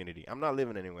you have the community. I'm not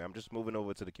living anywhere. I'm just moving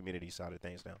over to the community side of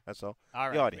things now. That's all.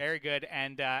 All right, very good.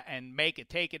 And Make It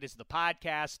Take It is the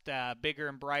podcast, bigger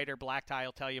and brighter. Black Tie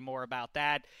will tell you more about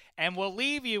that. And we'll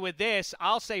leave you with this.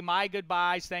 I'll say my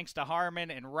goodbyes thanks to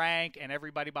Harmon and Rank and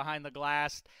everybody behind the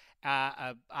glass.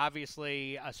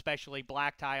 Obviously, especially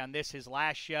Black Tie on his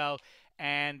last show.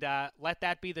 And let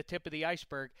that be the tip of the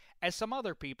iceberg as some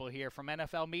other people here from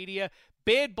NFL Media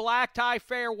bid Black Tie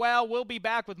farewell. We'll be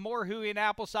back with more Huey and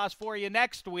Applesauce for you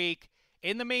next week.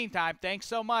 In the meantime, thanks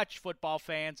so much, football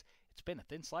fans. It's been a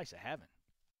thin slice of heaven.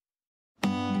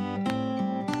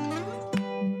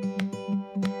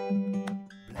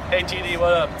 Hey TD,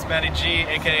 what up? It's Matty G,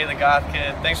 aka the Goth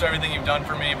Kid. Thanks for everything you've done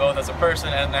for me, both as a person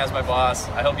and as my boss.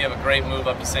 I hope you have a great move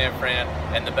up to San Fran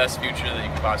and the best future that you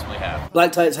could possibly have.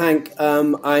 Black Tie, it's Hank.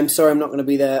 I'm sorry I'm not going to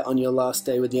be there on your last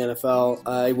day with the NFL.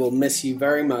 I will miss you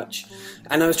very much.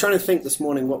 And I was trying to think this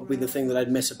morning what would be the thing that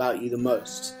I'd miss about you the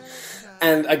most.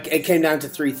 And it came down to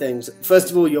three things. First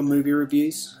of all, your movie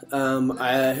reviews.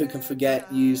 Who can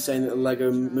forget you saying that the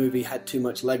Lego movie had too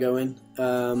much Lego in?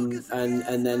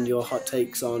 And then your hot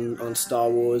takes on Star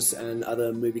Wars and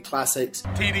other movie classics.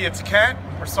 TD, it's Kent.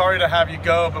 We're sorry to have you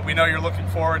go, but we know you're looking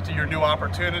forward to your new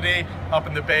opportunity up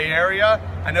in the Bay Area.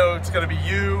 I know it's going to be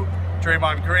you,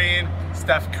 Draymond Green,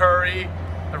 Steph Curry,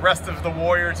 the rest of the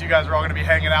Warriors. You guys are all going to be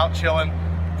hanging out, chilling,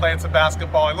 playing some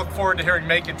basketball. I look forward to hearing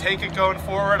Make It Take It going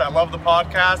forward. I love the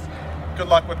podcast. Good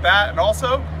luck with that. And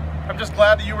also, I'm just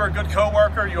glad that you were a good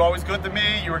coworker. You're always good to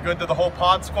me. You were good to the whole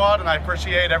pod squad, and I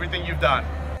appreciate everything you've done.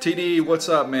 TD, what's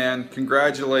up, man?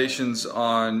 Congratulations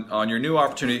on your new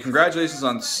opportunity. Congratulations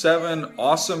on 7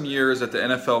 awesome years at the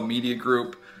NFL Media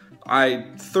Group. I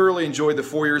thoroughly enjoyed the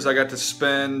 4 years I got to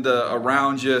spend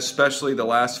around you, especially the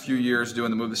last few years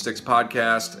doing the Move the Sticks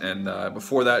podcast, and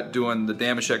before that doing the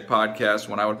Damashek podcast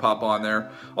when I would pop on there.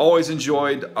 Always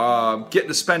enjoyed getting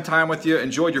to spend time with you.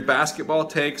 Enjoyed your basketball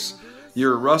takes,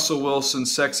 your Russell Wilson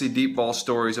sexy deep ball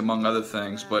stories, among other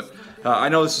things. But I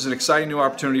know this is an exciting new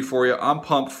opportunity for you. I'm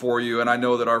pumped for you, and I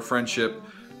know that our friendship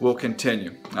will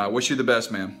continue. I wish you the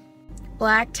best, man.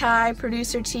 Black Tie,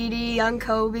 Producer TD, Young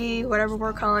Kobe, whatever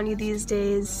we're calling you these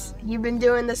days. You've been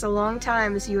doing this a long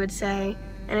time, as you would say,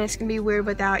 and it's going to be weird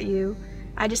without you.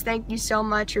 I just thank you so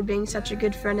much for being such a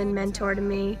good friend and mentor to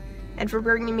me, and for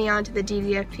bringing me onto the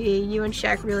DDFP. You and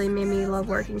Shaq really made me love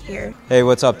working here. Hey,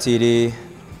 what's up, TD?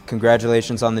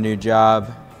 Congratulations on the new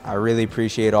job. I really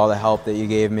appreciate all the help that you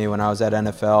gave me when I was at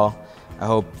NFL. I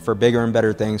hope for bigger and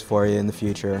better things for you in the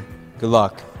future. Good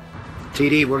luck.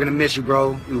 TD, we're going to miss you,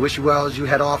 bro. We wish you well as you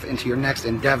head off into your next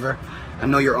endeavor. I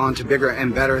know you're on to bigger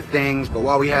and better things, but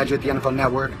while we had you at the NFL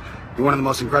Network, you're one of the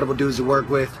most incredible dudes to work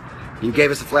with. You gave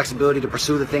us the flexibility to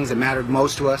pursue the things that mattered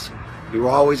most to us. You were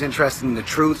always interested in the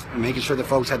truth and making sure that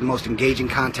folks had the most engaging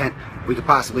content we could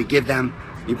possibly give them.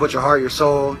 You put your heart, your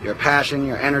soul, your passion,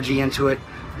 your energy into it.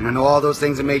 And I know all those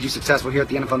things that made you successful here at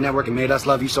the NFL Network and made us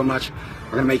love you so much.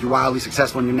 We're going to make you wildly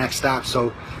successful in your next stop.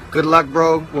 So good luck,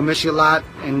 bro. We'll miss you a lot,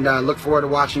 and look forward to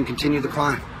watching you continue the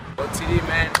climb. Well, TD,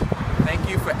 man, thank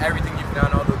you for everything you've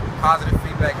done, all the positive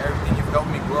feedback, everything. You've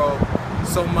helped me grow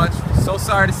so much. So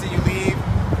sorry to see you leave,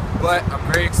 but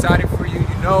I'm very excited for you.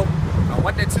 You know, I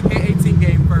want that 2K18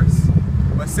 game first.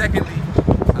 But secondly,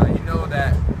 you know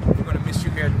that we're going to miss you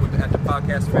here at the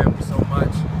podcast family so much.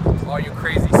 All your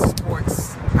crazy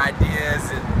sports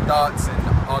ideas and thoughts and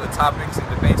all the topics and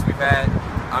debates we've had.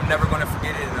 I'm never going to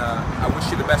forget it, and I wish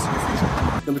you the best in your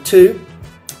future. Number 2,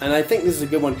 And I think this is a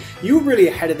good one. You were really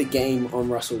ahead of the game on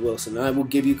Russell Wilson. I will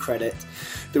give you credit.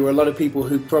 There were a lot of people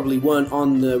who probably weren't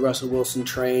on the Russell Wilson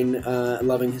train,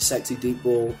 loving his sexy deep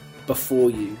ball before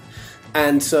you.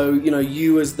 And so,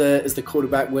 you as the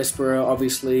quarterback whisperer,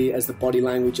 obviously as the body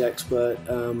language expert,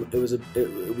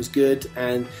 it was good.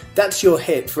 And that's your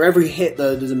hit. For every hit,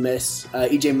 though, there's a miss.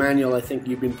 EJ Manuel, I think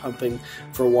you've been pumping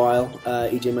for a while.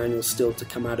 EJ Manuel's still to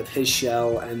come out of his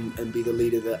shell and be the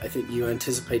leader that I think you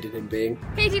anticipated him being.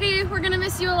 Hey, TD, we're going to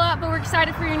miss you a lot, but we're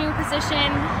excited for your new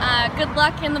position. Good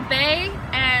luck in the Bay,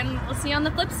 and we'll see you on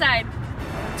the flip side.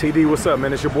 TD, what's up,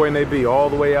 man? It's your boy Nate B, all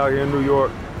the way out here in New York.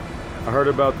 I heard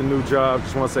about the new job.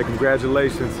 Just want to say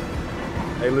congratulations.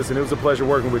 Hey, listen, it was a pleasure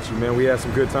working with you, man. We had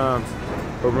some good times.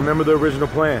 But remember the original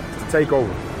plan, it's to take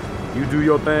over. You do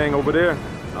your thing over there.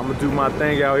 I'm going to do my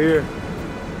thing out here.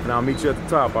 And I'll meet you at the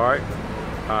top, all right?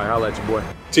 All right, holla at you, boy.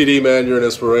 TD, man, you're an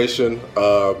inspiration.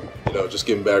 Just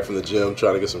getting back from the gym,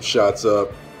 trying to get some shots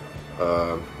up.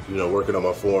 Working on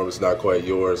my form. It's not quite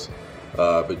yours.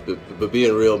 But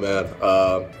being real, man,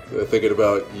 thinking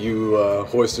about you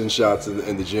hoisting shots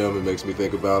in the gym, it makes me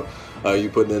think about you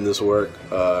putting in this work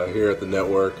here at the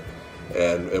network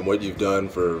and what you've done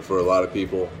for a lot of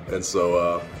people. And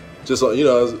so just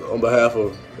on behalf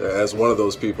of, as one of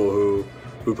those people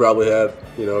who probably had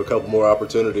a couple more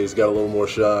opportunities, got a little more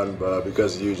shine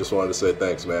because of you, just wanted to say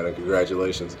thanks, man, and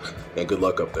congratulations and good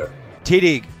luck up there.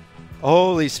 TD,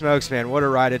 holy smokes, man, what a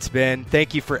ride it's been.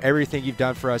 Thank you for everything you've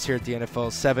done for us here at the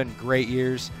NFL. 7 great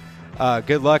years.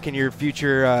 Good luck in your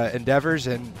future endeavors,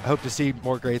 and hope to see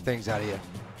more great things out of you.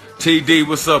 TD,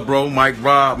 what's up, bro? Mike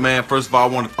Robb, man. First of all,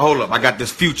 hold up. I got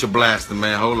this future blaster,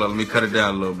 man. Hold up. Let me cut it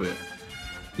down a little bit.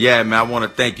 Yeah, man, I want to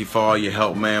thank you for all your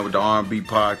help, man, with the R&B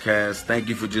podcast. Thank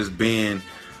you for just being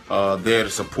there to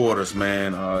support us,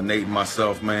 man. Nate and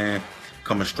myself, man,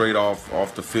 coming straight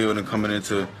off the field and coming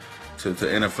into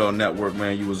NFL Network,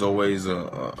 man. You was always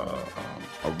a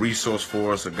resource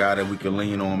for us, a guy that we can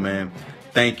lean on, man.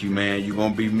 Thank you, man. You're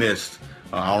going to be missed.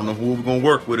 I don't know who we're going to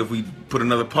work with if we put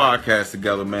another podcast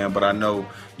together, man, but I know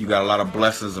you got a lot of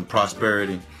blessings and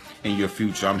prosperity in your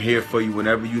future. I'm here for you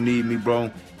whenever you need me, bro.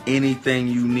 Anything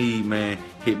you need, man,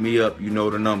 hit me up. You know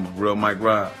the number. Real Mike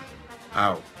Robb.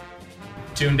 Out.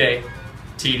 Tunde,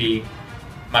 TD,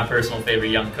 my personal favorite,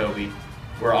 young Kobe.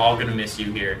 We're all going to miss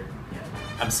you here.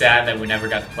 I'm sad that we never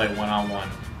got to play one-on-one.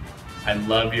 I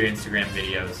love your Instagram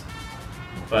videos,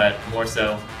 but more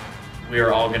so, we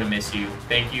are all going to miss you.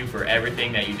 Thank you for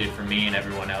everything that you did for me and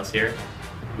everyone else here.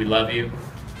 We love you.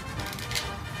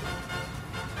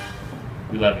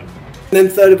 We love you. And then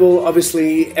third of all,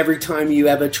 obviously, every time you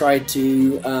ever tried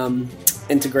to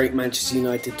integrate Manchester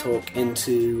United talk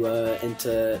into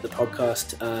the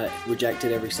podcast,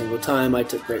 rejected every single time. I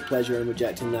took great pleasure in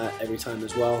rejecting that every time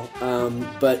as well.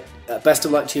 But best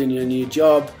of luck to you in your new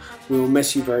job. We will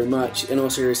miss you very much. In all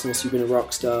seriousness, you've been a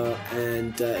rock star,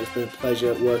 and it's been a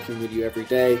pleasure working with you every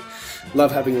day.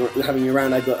 Love having you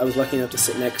around. I was lucky enough to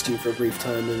sit next to you for a brief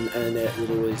time, and it was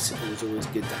always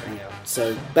good to hang out.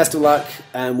 So best of luck,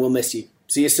 and we'll miss you.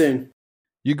 See you soon.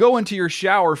 You go into your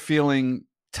shower feeling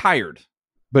tired,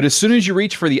 but as soon as you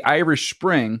reach for the Irish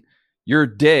Spring, your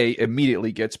day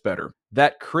immediately gets better.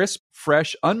 That crisp,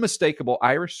 fresh, unmistakable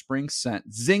Irish Spring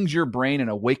scent zings your brain and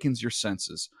awakens your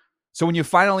senses. So when you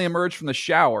finally emerge from the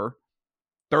shower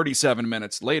 37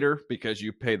 minutes later, because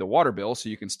you pay the water bill so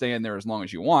you can stay in there as long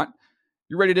as you want,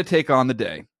 you're ready to take on the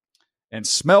day and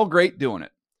smell great doing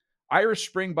it. Irish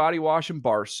Spring Body Wash and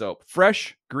Bar Soap.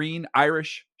 Fresh, green,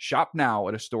 Irish. Shop now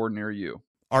at a store near you.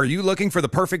 Are you looking for the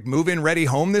perfect move-in ready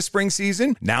home this spring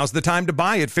season? Now's the time to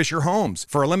buy at Fisher Homes.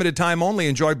 For a limited time only,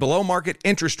 enjoy below-market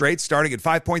interest rates starting at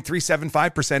 5.375%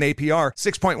 APR,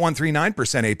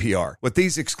 6.139% APR. With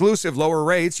these exclusive lower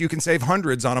rates, you can save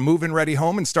hundreds on a move-in ready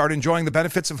home and start enjoying the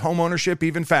benefits of homeownership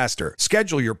even faster.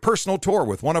 Schedule your personal tour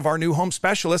with one of our new home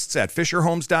specialists at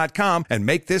FisherHomes.com and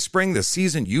make this spring the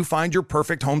season you find your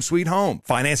perfect home sweet home.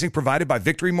 Financing provided by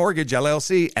Victory Mortgage,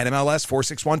 LLC, NMLS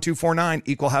 461249,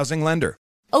 Equal Housing Lender.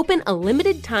 Open a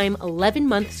limited-time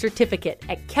 11-month certificate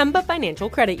at Kemba Financial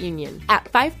Credit Union. At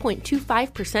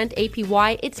 5.25%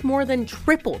 APY, it's more than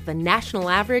triple the national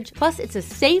average, plus it's a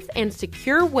safe and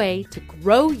secure way to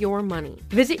grow your money.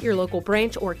 Visit your local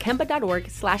branch or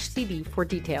kemba.org/CD for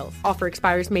details. Offer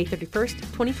expires May 31st,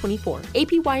 2024.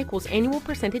 APY equals annual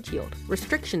percentage yield.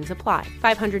 Restrictions apply.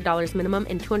 $500 minimum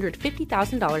and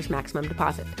 $250,000 maximum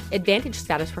deposit. Advantage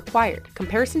status required.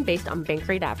 Comparison based on bank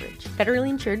rate average. Federally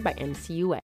insured by NCUA.